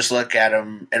paramedics just look at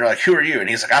him and are like, "Who are you?" And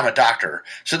he's like, "I'm a doctor."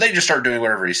 So they just start doing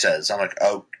whatever he says. I'm like,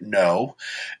 "Oh, no."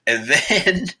 And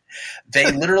then they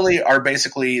literally are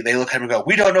basically, they look at him and go,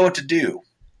 "We don't know what to do."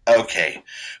 Okay.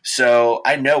 So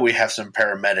I know we have some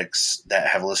paramedics that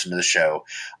have listened to the show.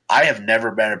 I have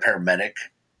never been a paramedic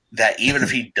that, even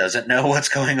if he doesn't know what's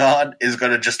going on, is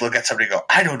going to just look at somebody and go,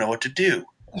 "I don't know what to do."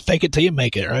 Fake it till you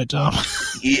make it, right, Tom?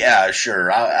 Yeah,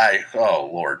 sure. Oh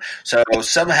Lord. So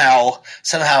somehow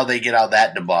they get out of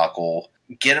that debacle,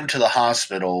 get him to the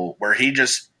hospital, where he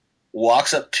just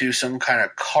walks up to some kind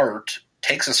of cart,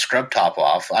 takes a scrub top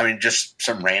off. I mean, just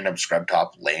some random scrub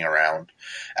top laying around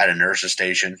at a nurse's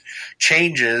station,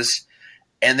 changes,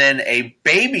 and then a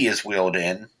baby is wheeled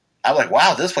in. I'm like,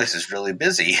 wow, this place is really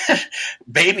busy.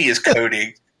 Baby is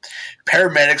coding.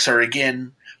 Paramedics are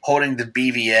again holding the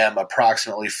BVM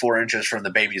approximately 4 inches from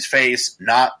the baby's face,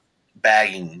 not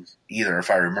bagging either, if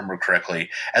I remember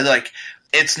correctly. And they're like,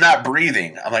 "It's not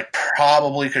breathing." I'm like,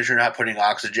 probably because you're not putting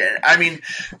oxygen. I mean,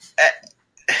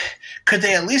 could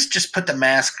they at least just put the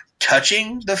mask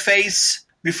touching the face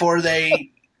before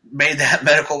they made that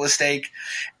medical mistake?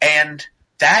 And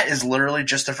that is literally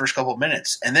just the first couple of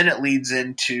minutes. And then it leads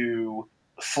into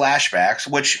flashbacks,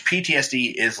 which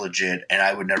PTSD is legit, and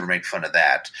I would never make fun of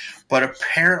that. But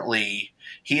apparently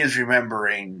he is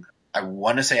remembering, I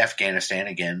want to say Afghanistan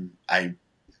again. I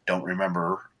don't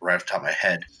remember right off the top of my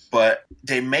head. But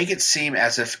they make it seem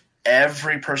as if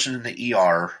every person in the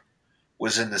ER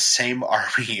was in the same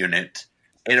army unit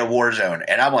in a war zone.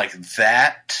 And I'm like,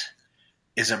 that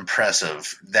is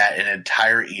impressive that an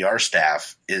entire ER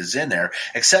staff is in there,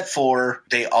 except for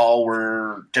they all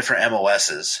were different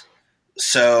MOSs.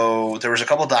 So there was a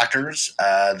couple doctors.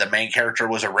 The main character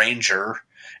was a ranger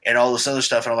and all this other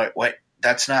stuff. And I'm like, wait,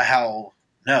 that's not how.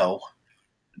 No.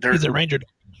 He's a ranger.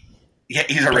 Yeah,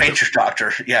 he's a ranger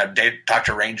doctor. Yeah,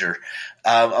 Dr. Ranger.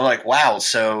 I'm like, wow.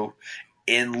 So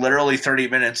in literally 30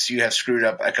 minutes, you have screwed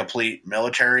up a complete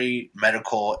military,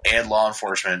 medical, and law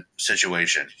enforcement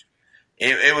situation.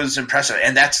 It was impressive.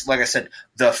 And that's, like I said,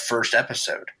 the first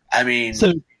episode. I mean.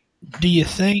 So do you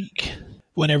think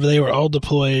whenever they were all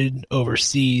deployed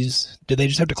overseas, did they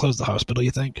just have to close the hospital, you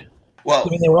think? Well, I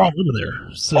mean, they were all over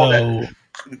there. So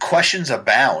questions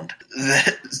abound.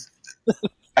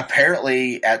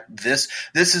 Apparently at this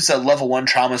is a level 1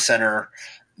 trauma center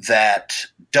that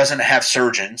doesn't have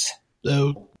surgeons.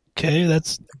 Okay,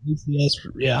 that's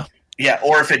yeah. Yeah,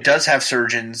 or if it does have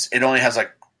surgeons, it only has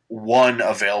like one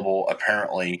available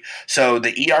apparently. So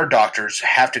the ER doctors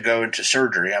have to go into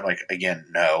surgery. I'm like, again,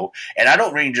 no. And I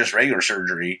don't mean just regular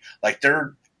surgery. Like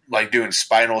they're like doing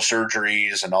spinal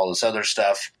surgeries and all this other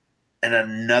stuff. In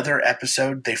another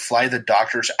episode, they fly the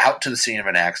doctors out to the scene of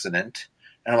an accident.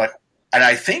 And I'm like, and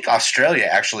I think Australia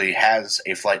actually has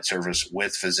a flight service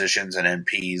with physicians and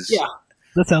NPs. Yeah,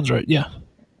 that sounds right. Yeah.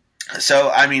 So,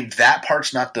 I mean, that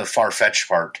part's not the far-fetched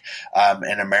part.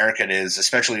 In America it is,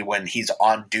 especially when he's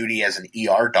on duty as an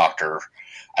ER doctor.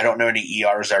 I don't know any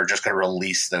ERs that are just going to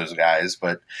release those guys,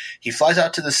 but he flies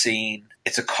out to the scene.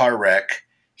 It's a car wreck.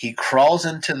 He crawls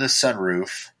into the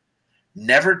sunroof,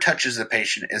 never touches the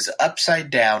patient, is upside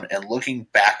down and looking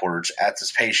backwards at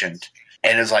this patient,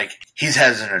 and is like, he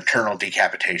has an eternal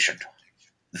decapitation.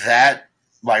 That,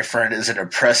 my friend, is an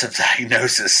impressive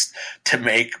diagnosis to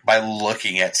make by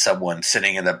looking at someone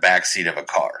sitting in the backseat of a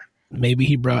car. Maybe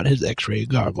he brought his X-ray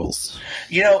goggles.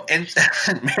 You know, and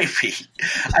maybe.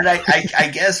 And I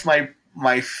guess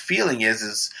my feeling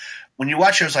is when you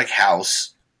watch shows like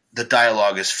House, the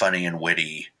dialogue is funny and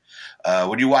witty.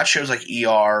 When you watch shows like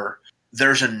ER,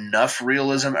 there's enough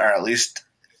realism, or at least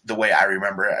the way I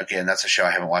remember it. Again, that's a show I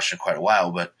haven't watched in quite a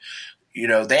while, but you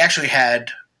know, they actually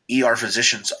had ER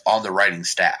physicians on the writing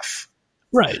staff.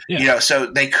 Right. Yeah. You know, so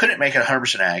they couldn't make it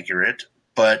 100% accurate,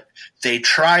 but they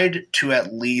tried to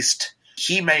at least,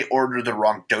 he may order the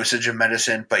wrong dosage of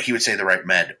medicine, but he would say the right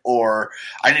med. Or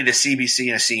I need a CBC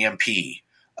and a CMP.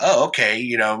 Oh, okay.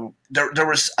 You know, there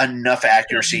was enough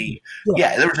accuracy.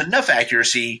 Yeah, there was enough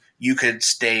accuracy you could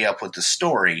stay up with the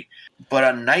story. But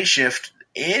on Night Shift,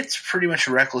 it's pretty much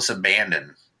reckless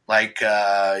abandon. Like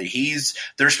they're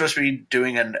supposed to be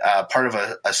doing part of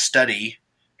a study,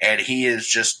 and he is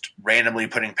just randomly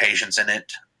putting patients in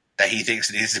it that he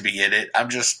thinks needs to be in it.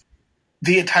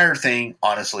 The entire thing,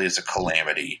 honestly, is a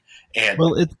calamity. And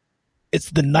well, it's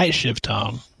the Night Shift,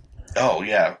 Tom. Oh,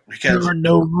 yeah. Because there are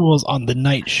no rules on the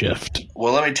night shift.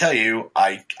 Well, let me tell you,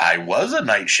 I was a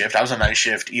night shift. I was a night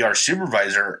shift ER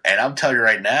supervisor, and I'll tell you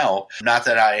right now, not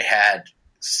that I had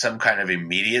some kind of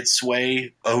immediate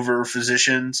sway over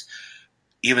physicians,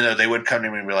 even though they would come to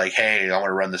me and be like, hey, I want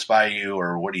to run this by you,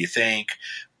 or what do you think?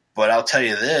 But I'll tell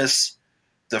you this,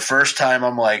 the first time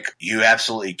I'm like, you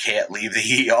absolutely can't leave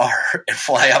the ER and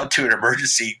fly out to an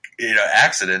emergency,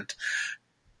 accident,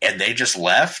 and they just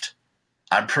left,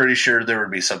 I'm pretty sure there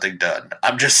would be something done.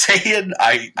 I'm just saying,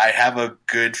 I have a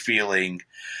good feeling,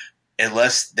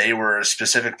 unless they were a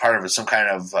specific part of some kind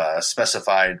of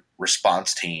specified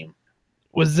response team.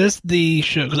 Was this the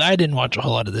show? Because I didn't watch a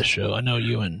whole lot of this show. I know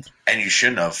you and you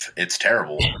shouldn't have. It's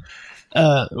terrible.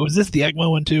 Was this the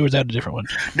ECMO one too, or was that a different one?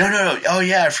 No. Oh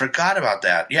yeah, I forgot about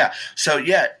that. Yeah. So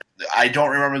yeah, I don't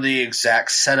remember the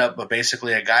exact setup, but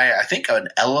basically a guy, I think an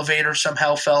elevator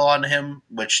somehow fell on him,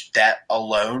 which that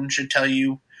alone should tell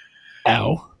you.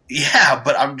 Ow. Yeah,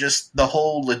 but I'm just the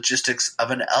whole logistics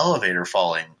of an elevator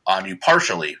falling on you,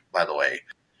 partially, by the way.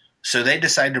 So they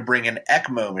decide to bring an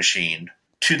ECMO machine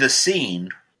to the scene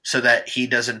so that he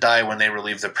doesn't die when they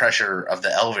relieve the pressure of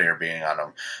the elevator being on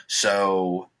him.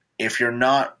 So if you're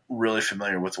not really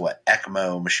familiar with what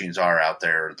ECMO machines are out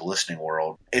there, the listening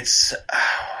world, it's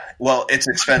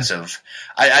expensive.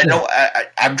 I know.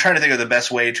 I'm trying to think of the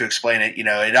best way to explain it.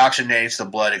 It oxygenates the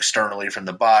blood externally from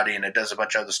the body, and it does a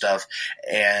bunch of other stuff.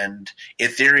 And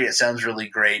in theory, it sounds really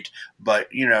great, but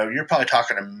you're probably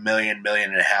talking $1 million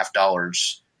and a half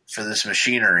for this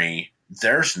machinery.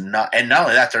 There's not, and not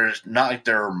only that, there's not like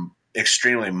they're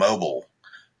extremely mobile.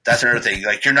 That's another thing.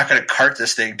 Like, you're not going to cart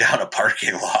this thing down a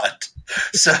parking lot.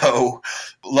 So,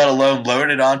 let alone load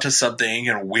it onto something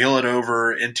and wheel it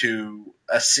over into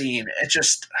a scene. It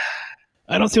just...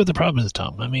 I don't see what the problem is,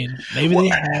 Tom. I mean, maybe they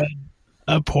had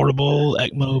a portable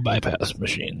ECMO bypass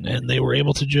machine, and they were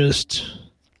able to just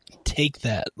take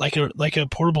that, like a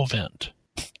portable vent.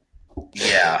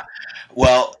 Yeah.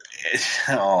 Well,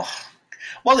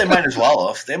 they might as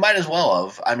well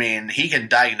have. I mean, he can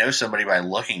diagnose somebody by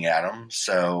looking at them,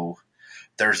 so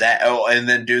there's that. Oh, and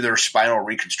then do their spinal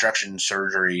reconstruction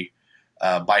surgery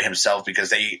by himself, because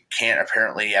they can't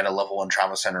apparently at a level 1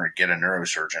 trauma center get a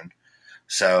neurosurgeon.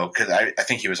 So, because I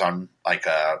think he was on like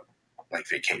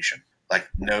vacation, like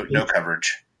no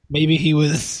coverage. Maybe he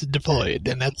was deployed,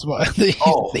 and that's why they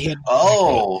had.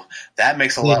 Oh, that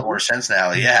makes a lot more sense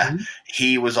now. Yeah,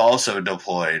 he was also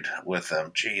deployed with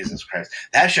them. Jesus Christ.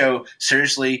 That show,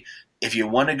 seriously, if you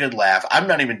want a good laugh, I'm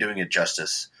not even doing it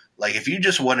justice. Like, if you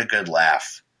just want a good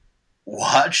laugh,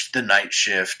 watch The Night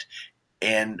Shift.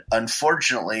 And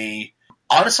unfortunately,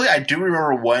 honestly, I do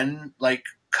remember one, like,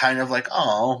 kind of like,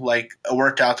 it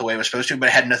worked out the way it was supposed to, but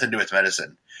it had nothing to do with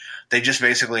medicine. They just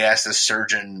basically asked this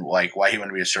surgeon, like, why he wanted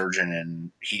to be a surgeon,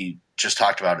 and he just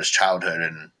talked about his childhood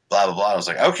and blah, blah, blah. I was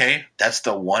like, okay, that's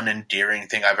the one endearing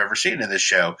thing I've ever seen in this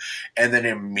show. And then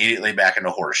immediately back into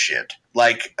horse shit.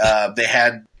 Like, they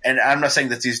had, and I'm not saying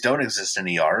that these don't exist in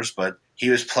ERs, but he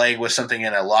was playing with something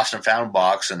in a lost and found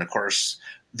box, and of course,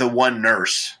 the one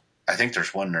nurse, I think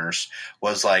there's one nurse,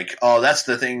 was like, oh, that's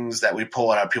the things that we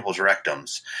pull out of people's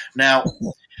rectums. Now...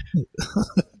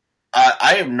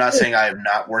 I am not saying I have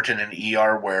not worked in an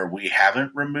ER where we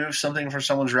haven't removed something from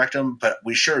someone's rectum, but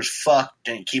we sure as fuck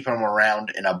didn't keep them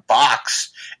around in a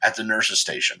box at the nurse's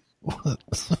station.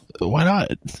 Why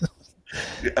not?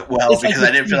 Well, it's because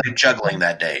I didn't feel like juggling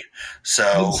that day.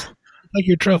 So, it's like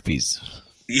your trophies.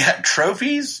 Yeah,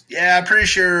 trophies? Yeah, I'm pretty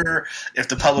sure if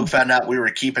the public found out we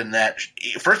were keeping that...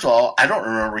 First of all, I don't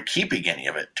remember keeping any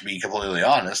of it, to be completely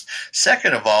honest.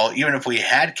 Second of all, even if we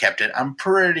had kept it, I'm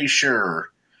pretty sure...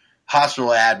 hospital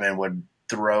admin would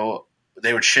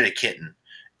shit a kitten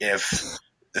if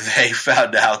they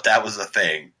found out that was a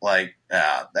thing. Like,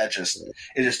 it's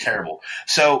just terrible.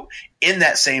 So in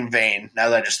that same vein, now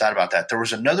that I just thought about that, there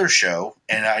was another show,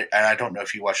 and I don't know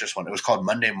if you watched this one. It was called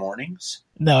Monday Mornings.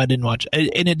 No, I didn't watch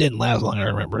it. And it didn't last long, I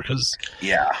remember, because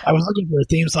I was looking for a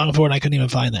theme song for it, and I couldn't even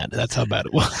find that. That's how bad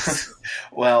it was.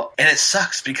 Well, and it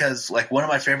sucks because, like, one of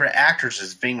my favorite actors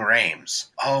is Ving Rhames.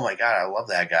 Oh, my God, I love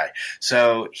that guy.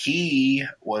 So he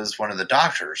was one of the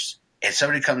doctors, and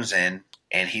somebody comes in,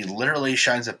 and he literally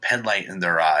shines a pen light in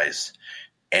their eyes,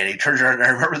 and he turns around.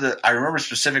 And I remember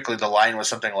specifically the line was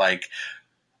something like,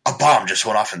 "A bomb just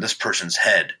went off in this person's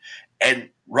head," and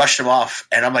rushed him off.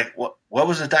 And I'm like, "What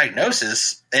was the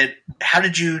diagnosis? And how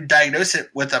did you diagnose it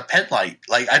with a pen light?"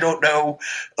 Like, I don't know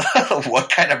what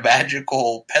kind of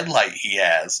magical pen light he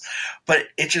has, but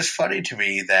it's just funny to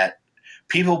me that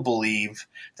people believe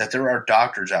that there are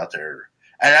doctors out there,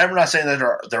 and I'm not saying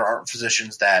that there aren't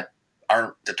physicians that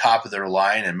aren't the top of their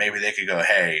line, and maybe they could go,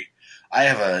 "Hey, I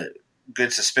have a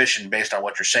good suspicion based on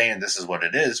what you're saying. This is what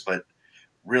it is, but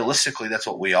realistically, that's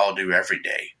what we all do every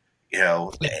day, you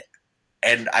know.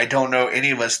 And I don't know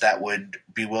any of us that would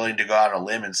be willing to go out on a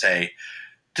limb and say,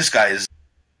 this guy is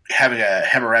having a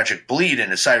hemorrhagic bleed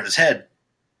in the side of his head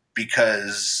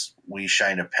because we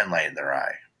shine a pen light in their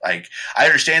eye. Like, I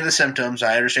understand the symptoms.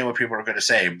 I understand what people are going to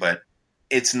say, but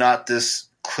it's not this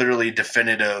clearly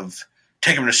definitive,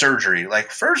 take him to surgery.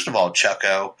 Like, first of all,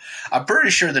 Chucko, I'm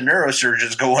pretty sure the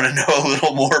neurosurgeon's going to want to know a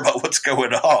little more about what's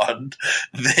going on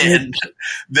than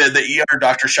the ER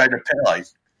doctor shining a pen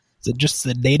light. So just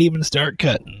sedate him and start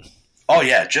cutting. Oh,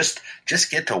 yeah, just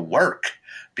get to work,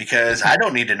 because I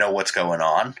don't need to know what's going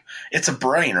on. It's a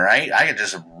brain, right? I can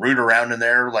just root around in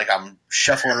there like I'm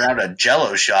shuffling around a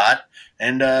Jell-O shot,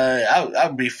 and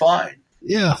I'll be fine.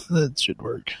 Yeah, that should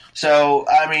work. So,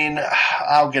 I mean,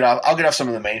 I'll get off some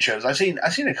of the main shows. I've seen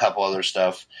a couple other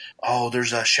stuff. Oh,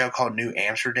 there's a show called New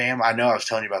Amsterdam. I know I was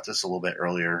telling you about this a little bit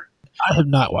earlier. I have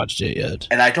not watched it yet,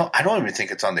 and I don't even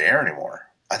think it's on the air anymore.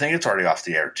 I think it's already off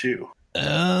the air too.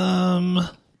 Go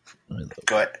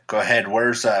ahead.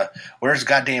 Where's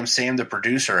goddamn Sam the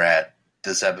producer at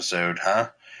this episode, huh?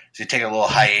 Is he taking a little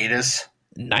hiatus?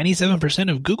 97%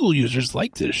 of Google users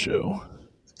like this show.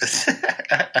 It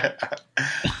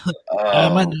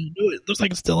looks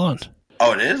like it's still on.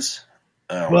 Oh, it is?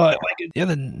 Oh, well, I like it. Yeah,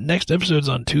 the next episode's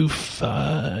on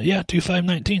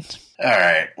 2/5/19. All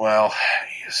right. Well,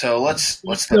 so let's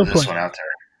throw this one out there.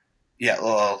 Yeah,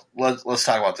 well, let's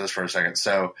talk about this for a second.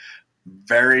 So,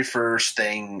 very first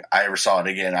thing I ever saw it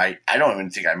again, I don't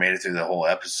even think I made it through the whole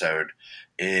episode,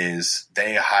 is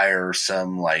they hire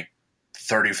some like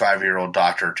 35-year-old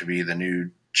doctor to be the new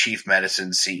chief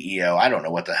medicine CEO. I don't know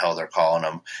what the hell they're calling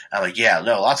him. I'm like, yeah,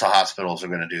 no, lots of hospitals are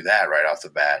going to do that right off the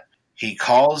bat. He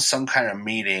calls some kind of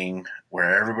meeting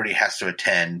where everybody has to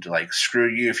attend, like,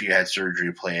 screw you if you had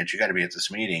surgery planned, you got to be at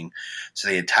this meeting. So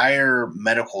the entire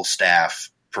medical staff,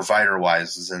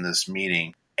 provider-wise, is in this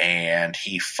meeting, and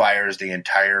he fires the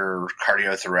entire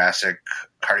cardiothoracic,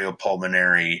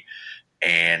 cardiopulmonary,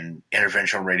 and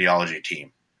interventional radiology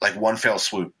team. Like, one fell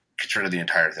swoop, gets rid of the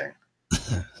entire thing.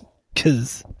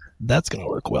 Because that's going to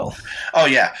work well. Oh,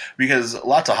 yeah, because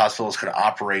lots of hospitals can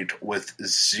operate with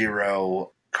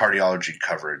zero cardiology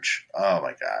coverage. Oh,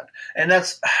 my God. And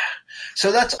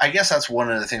I guess that's one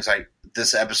of the things, like,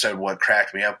 this episode, what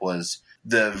cracked me up was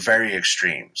the very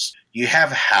extremes. You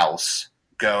have House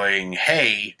going,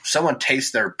 hey, someone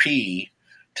tastes their pee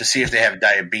to see if they have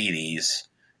diabetes.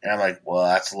 And I'm like, well,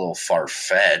 that's a little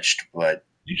far-fetched, but...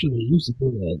 Usually they used to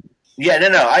do that. Yeah,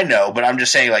 no, I know, but I'm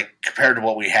just saying, like, compared to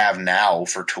what we have now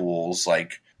for tools,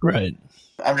 like... Right.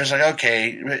 I'm just like,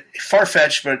 okay,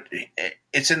 far-fetched, but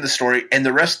it's in the story. And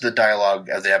the rest of the dialogue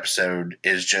of the episode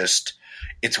is just...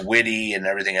 It's witty and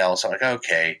everything else. I'm like,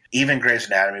 okay. Even Grey's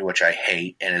Anatomy, which I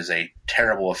hate and is a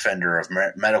terrible offender of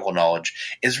medical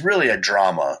knowledge, is really a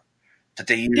drama that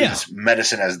they use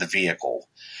medicine as the vehicle.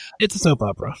 It's a soap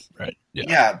opera, right?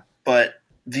 Yeah, but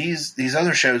these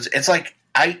other shows, it's like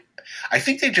I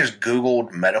think they just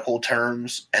Googled medical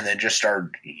terms and then just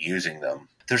started using them.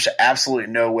 There's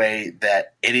absolutely no way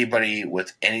that anybody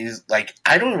with any, like,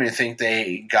 I don't even think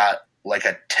they got like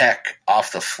a tech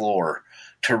off the floor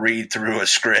to read through a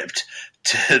script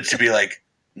to be like,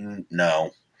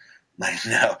 no, like,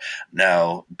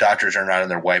 no, doctors are not in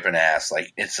there wiping ass.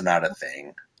 Like, it's not a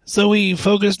thing. So we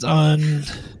focused on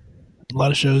a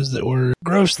lot of shows that were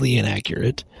grossly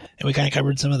inaccurate, and we kind of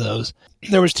covered some of those.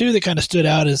 There was two that kind of stood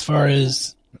out as far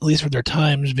as, at least for their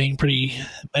times, being pretty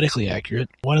medically accurate.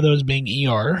 One of those being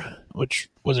ER, which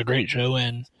was a great show,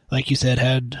 and like you said,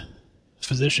 had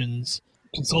physicians,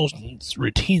 consultants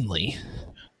routinely.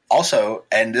 Also,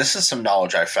 and this is some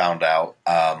knowledge I found out,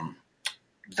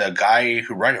 the guy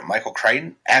who wrote it, Michael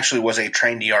Crichton, actually was a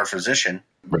trained ER physician,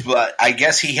 but I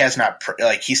guess he has not,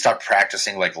 he stopped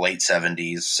practicing like late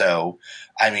 70s. So,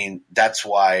 I mean, that's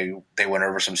why they went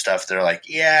over some stuff. They're like,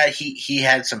 yeah, he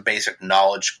had some basic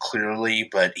knowledge clearly,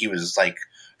 but he was like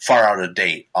far out of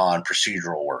date on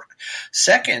procedural work.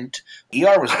 Second,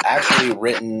 ER was actually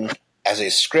written as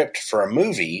a script for a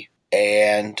movie.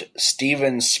 And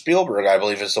Steven Spielberg, I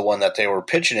believe, is the one that they were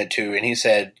pitching it to, and he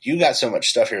said, "You got so much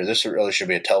stuff here. This really should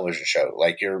be a television show.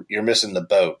 Like, you're missing the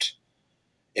boat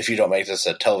if you don't make this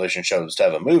a television show instead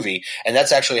of a movie." And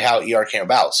that's actually how ER came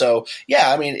about. So,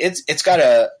 yeah, I mean, it's got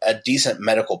a decent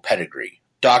medical pedigree.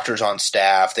 Doctors on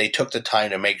staff, they took the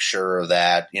time to make sure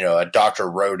that, you know, a doctor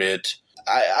wrote it.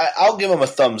 I'll give them a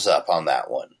thumbs up on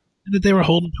that one. That they were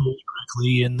holding tools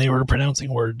correctly, and they were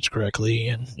pronouncing words correctly,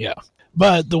 and yeah.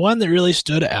 But the one that really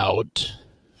stood out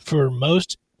for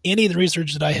any of the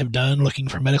research that I have done looking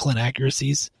for medical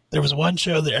inaccuracies, there was one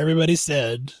show that everybody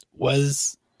said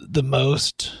was the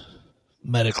most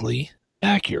medically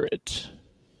accurate.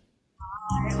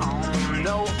 I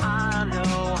know,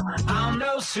 I'm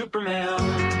no Superman.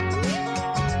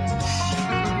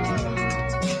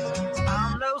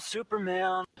 I'm no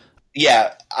Superman.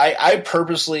 Yeah, I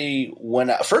purposely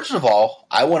first of all,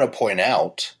 I want to point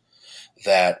out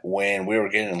that when we were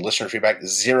getting listener feedback,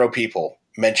 0 people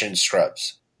mentioned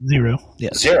Scrubs. 0.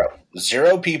 Yes.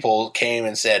 0 people came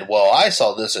and said, well, I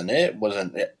saw this and it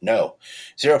wasn't it. No.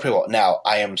 0 people. Now,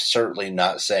 I am certainly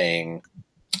not saying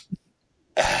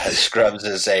Scrubs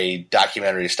is a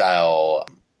documentary style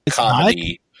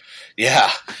comedy.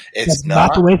 Yeah, it's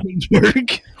not the way things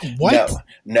work. What?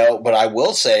 No, but I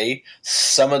will say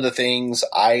some of the things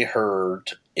I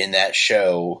heard in that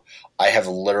show, I have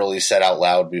literally said out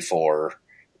loud before,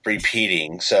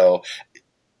 repeating. So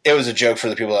it was a joke for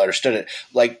the people that understood it.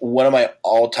 Like, one of my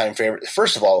all-time favorite,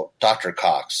 first of all, Dr.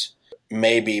 Cox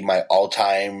may be my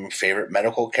all-time favorite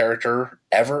medical character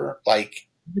ever. Like,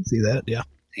 I can see that, yeah.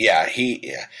 Yeah,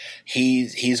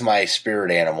 he's my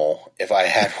spirit animal if I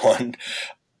had one.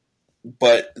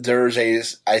 But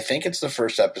I think it's the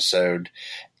first episode,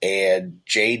 and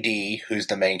JD, who's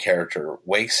the main character,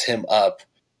 wakes him up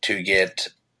to get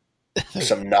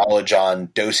some knowledge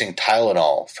on dosing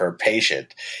Tylenol for a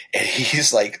patient. And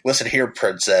he's like, listen here,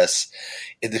 princess.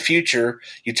 In the future,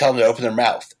 you tell them to open their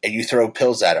mouth, and you throw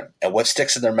pills at them. And what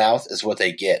sticks in their mouth is what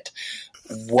they get.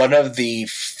 One of the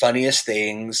funniest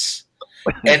things.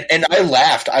 And I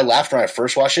laughed. I laughed when I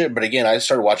first watched it. But again, I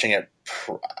started watching it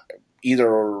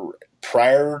either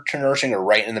prior to nursing or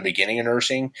right in the beginning of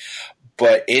nursing,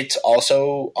 but it's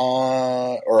also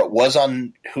or it was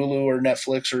on Hulu or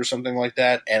Netflix or something like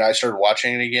that, and I started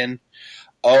watching it again.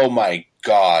 Oh my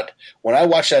God. When I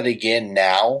watch that again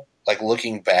now, like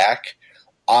looking back,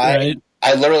 I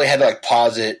literally had to like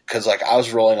pause it because like I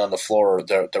was rolling on the floor.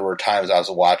 There were times I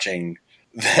was watching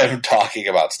them talking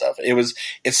about stuff.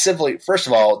 It's simply, first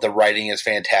of all, the writing is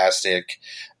fantastic.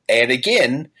 And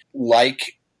again,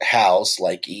 like House,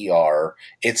 like ER,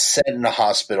 it's set in a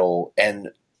hospital and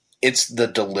it's the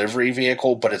delivery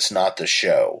vehicle, but it's not the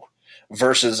show.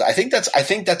 Versus, I think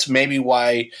that's maybe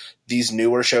why these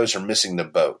newer shows are missing the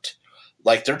boat.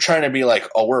 Like, they're trying to be like,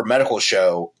 oh, we're a medical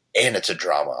show and it's a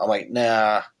drama. I'm like,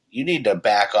 nah, you need to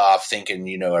back off thinking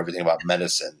you know everything about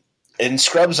medicine. And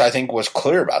Scrubs, I think, was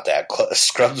clear about that.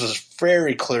 Scrubs was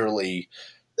very clearly,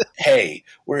 hey,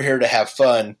 we're here to have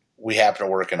fun. We happen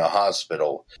to work in a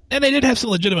hospital. And they did have some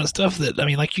legitimate stuff that, I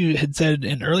mean, like you had said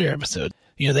in earlier episodes,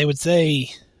 you know, they would say,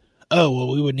 oh,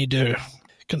 well, we would need to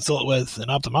consult with an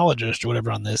ophthalmologist or whatever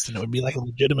on this, and it would be like a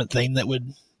legitimate thing that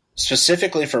would...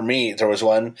 Specifically for me, there was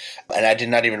one, and I did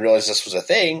not even realize this was a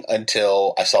thing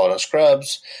until I saw it on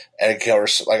Scrubs. And of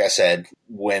course, like I said,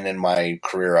 when in my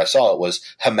career I saw it, was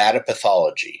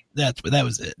hematopathology. That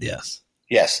was it, yes.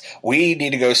 Yes, we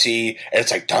need to go see, and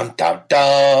it's like, dum, dum,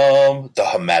 dum, the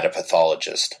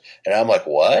hematopathologist. And I'm like,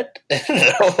 what?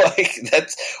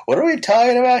 What are we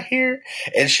talking about here?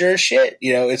 And sure as shit,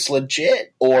 you know, it's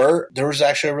legit. Or there was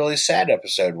actually a really sad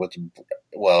episode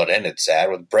it ended sad,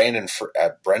 with Brendan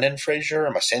Fraser.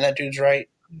 Am I saying that dude's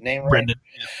name right? Brendan.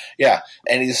 Yeah,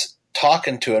 and he's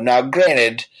talking to him. Now,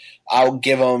 granted, I'll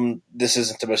give him, this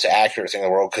isn't the most accurate thing in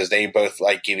the world because they both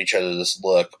like give each other this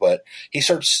look, but he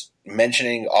starts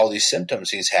mentioning all these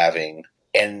symptoms he's having,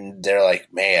 and they're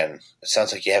like, man, it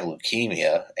sounds like you have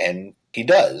leukemia, and he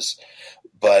does.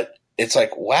 But it's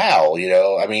like, wow, you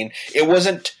know, I mean, it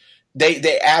wasn't,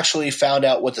 they actually found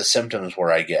out what the symptoms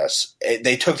were, I guess.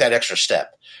 They took that extra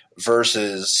step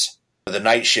versus the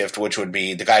night shift, which would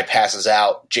be the guy passes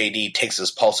out, JD takes his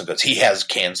pulse and goes, he has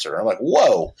cancer. I'm like,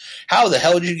 whoa, how the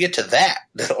hell did you get to that?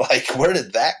 Like, where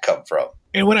did that come from?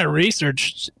 And when I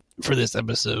researched for this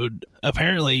episode,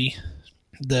 apparently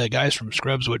the guys from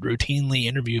Scrubs would routinely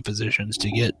interview physicians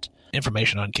to get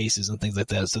information on cases and things like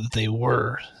that so that they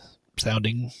were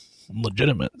sounding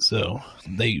legitimate. So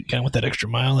they kind of went that extra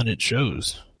mile, and it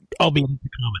shows, albeit in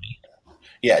comedy.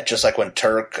 Yeah, just like when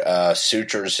Turk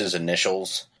sutures his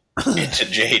initials into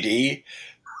JD.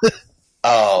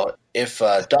 Oh, if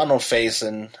Donald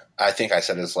Faison, I think I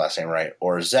said his last name right,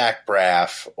 or Zach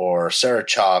Braff, or Sarah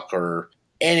Chalk, or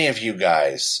any of you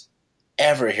guys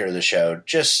ever hear the show,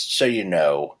 just so you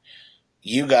know,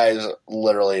 you guys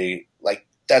literally, like,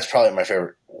 that's probably my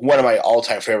favorite, one of my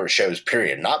all-time favorite shows,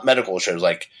 period. Not medical shows,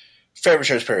 like, favorite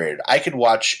shows, period. I could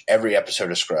watch every episode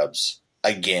of Scrubs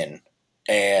again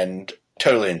and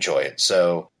totally enjoy it.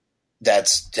 So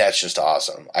that's just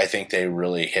awesome. I think they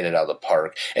really hit it out of the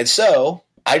park. And so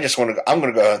I'm going to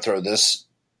go ahead and throw this,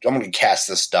 I'm going to cast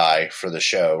this die for the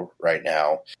show right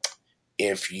now.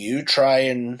 If you try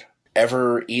and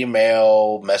ever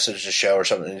email, message the show or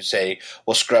something and say,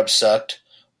 well, Scrubs sucked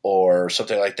or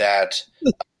something like that,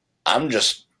 I'm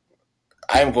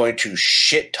going to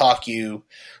shit talk you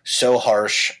so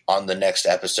harsh on the next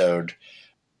episode.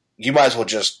 You might as well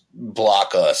just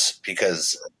block us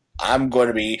because I'm going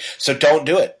to be, so don't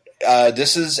do it.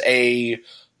 This is a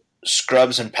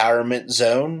Scrubs empowerment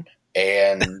zone,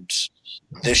 and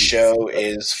this show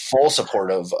is full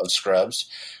supportive of Scrubs.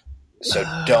 So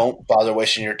don't bother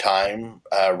wasting your time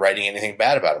writing anything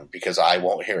bad about them because I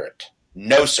won't hear it.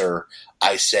 No, sir.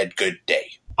 I said good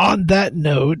day. On that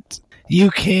note, you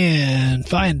can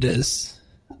find us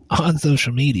on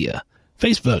social media.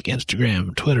 Facebook,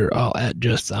 Instagram, Twitter, all at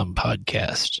Just Some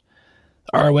Podcast.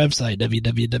 Our website,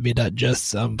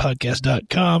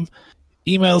 www.justsomepodcast.com.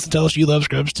 Email us and tell us you love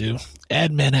Scrubs too.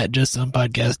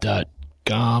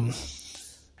 admin@justsomepodcast.com.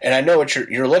 And I know what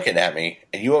you're looking at me,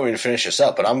 and you want me to finish this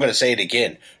up, but I'm going to say it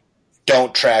again.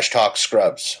 Don't trash talk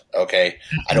Scrubs, okay?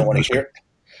 I don't want to hear it.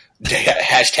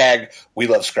 Hashtag we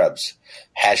love Scrubs.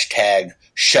 Hashtag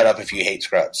shut up if you hate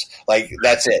Scrubs. Like,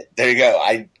 that's it. There you go.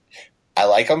 I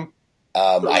like them.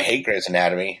 I hate Grey's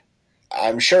Anatomy.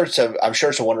 I'm sure it's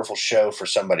a wonderful show for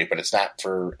somebody, but it's not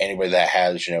for anybody that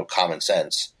has, common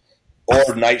sense.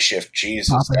 Or Night Shift.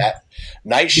 Jesus, that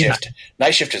Night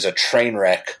Shift is a train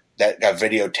wreck that got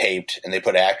videotaped and they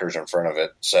put actors in front of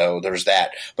it. So there's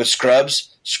that. But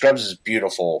Scrubs is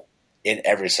beautiful in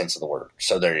every sense of the word.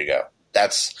 So there you go.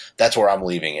 That's where I'm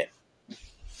leaving it.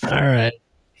 All right.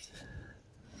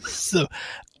 So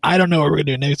I don't know what we're going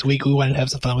to do next week. We wanted to have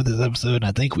some fun with this episode, and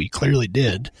I think we clearly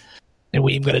did. And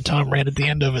we even got a Tom rant at the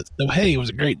end of it. So, hey, it was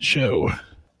a great show.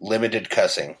 Limited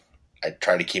cussing. I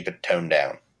try to keep it toned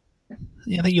down.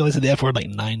 Yeah, I think you only said the F word like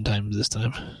 9 times this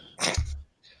time.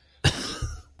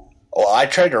 Well, I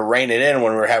tried to rein it in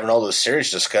when we were having all those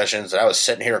serious discussions, and I was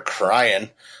sitting here crying.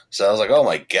 So I was like, oh,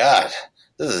 my God,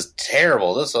 this is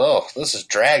terrible. This is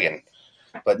dragging.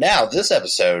 But now, this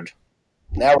episode,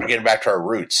 now we're getting back to our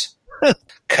roots.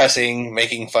 Cussing,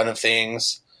 making fun of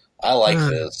things. I like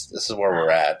this. This is where we're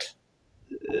at.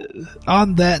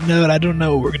 On that note, I don't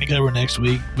know what we're going to cover next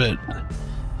week, but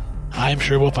I'm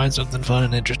sure we'll find something fun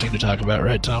and interesting to talk about,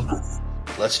 right, Tom?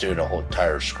 Let's do a whole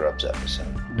entire Scrubs episode.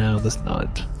 No, let's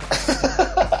not.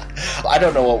 I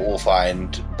don't know what we'll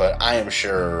find, but I am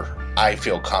sure I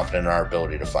feel confident in our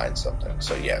ability to find something.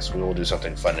 So, yes, we will do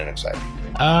something fun and exciting.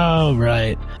 All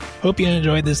right. Hope you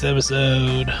enjoyed this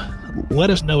episode. Let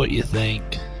us know what you think.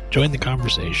 Join the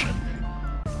conversation.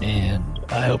 And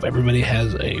I hope everybody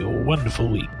has a wonderful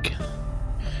week.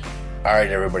 All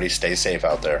right, everybody, stay safe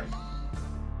out there.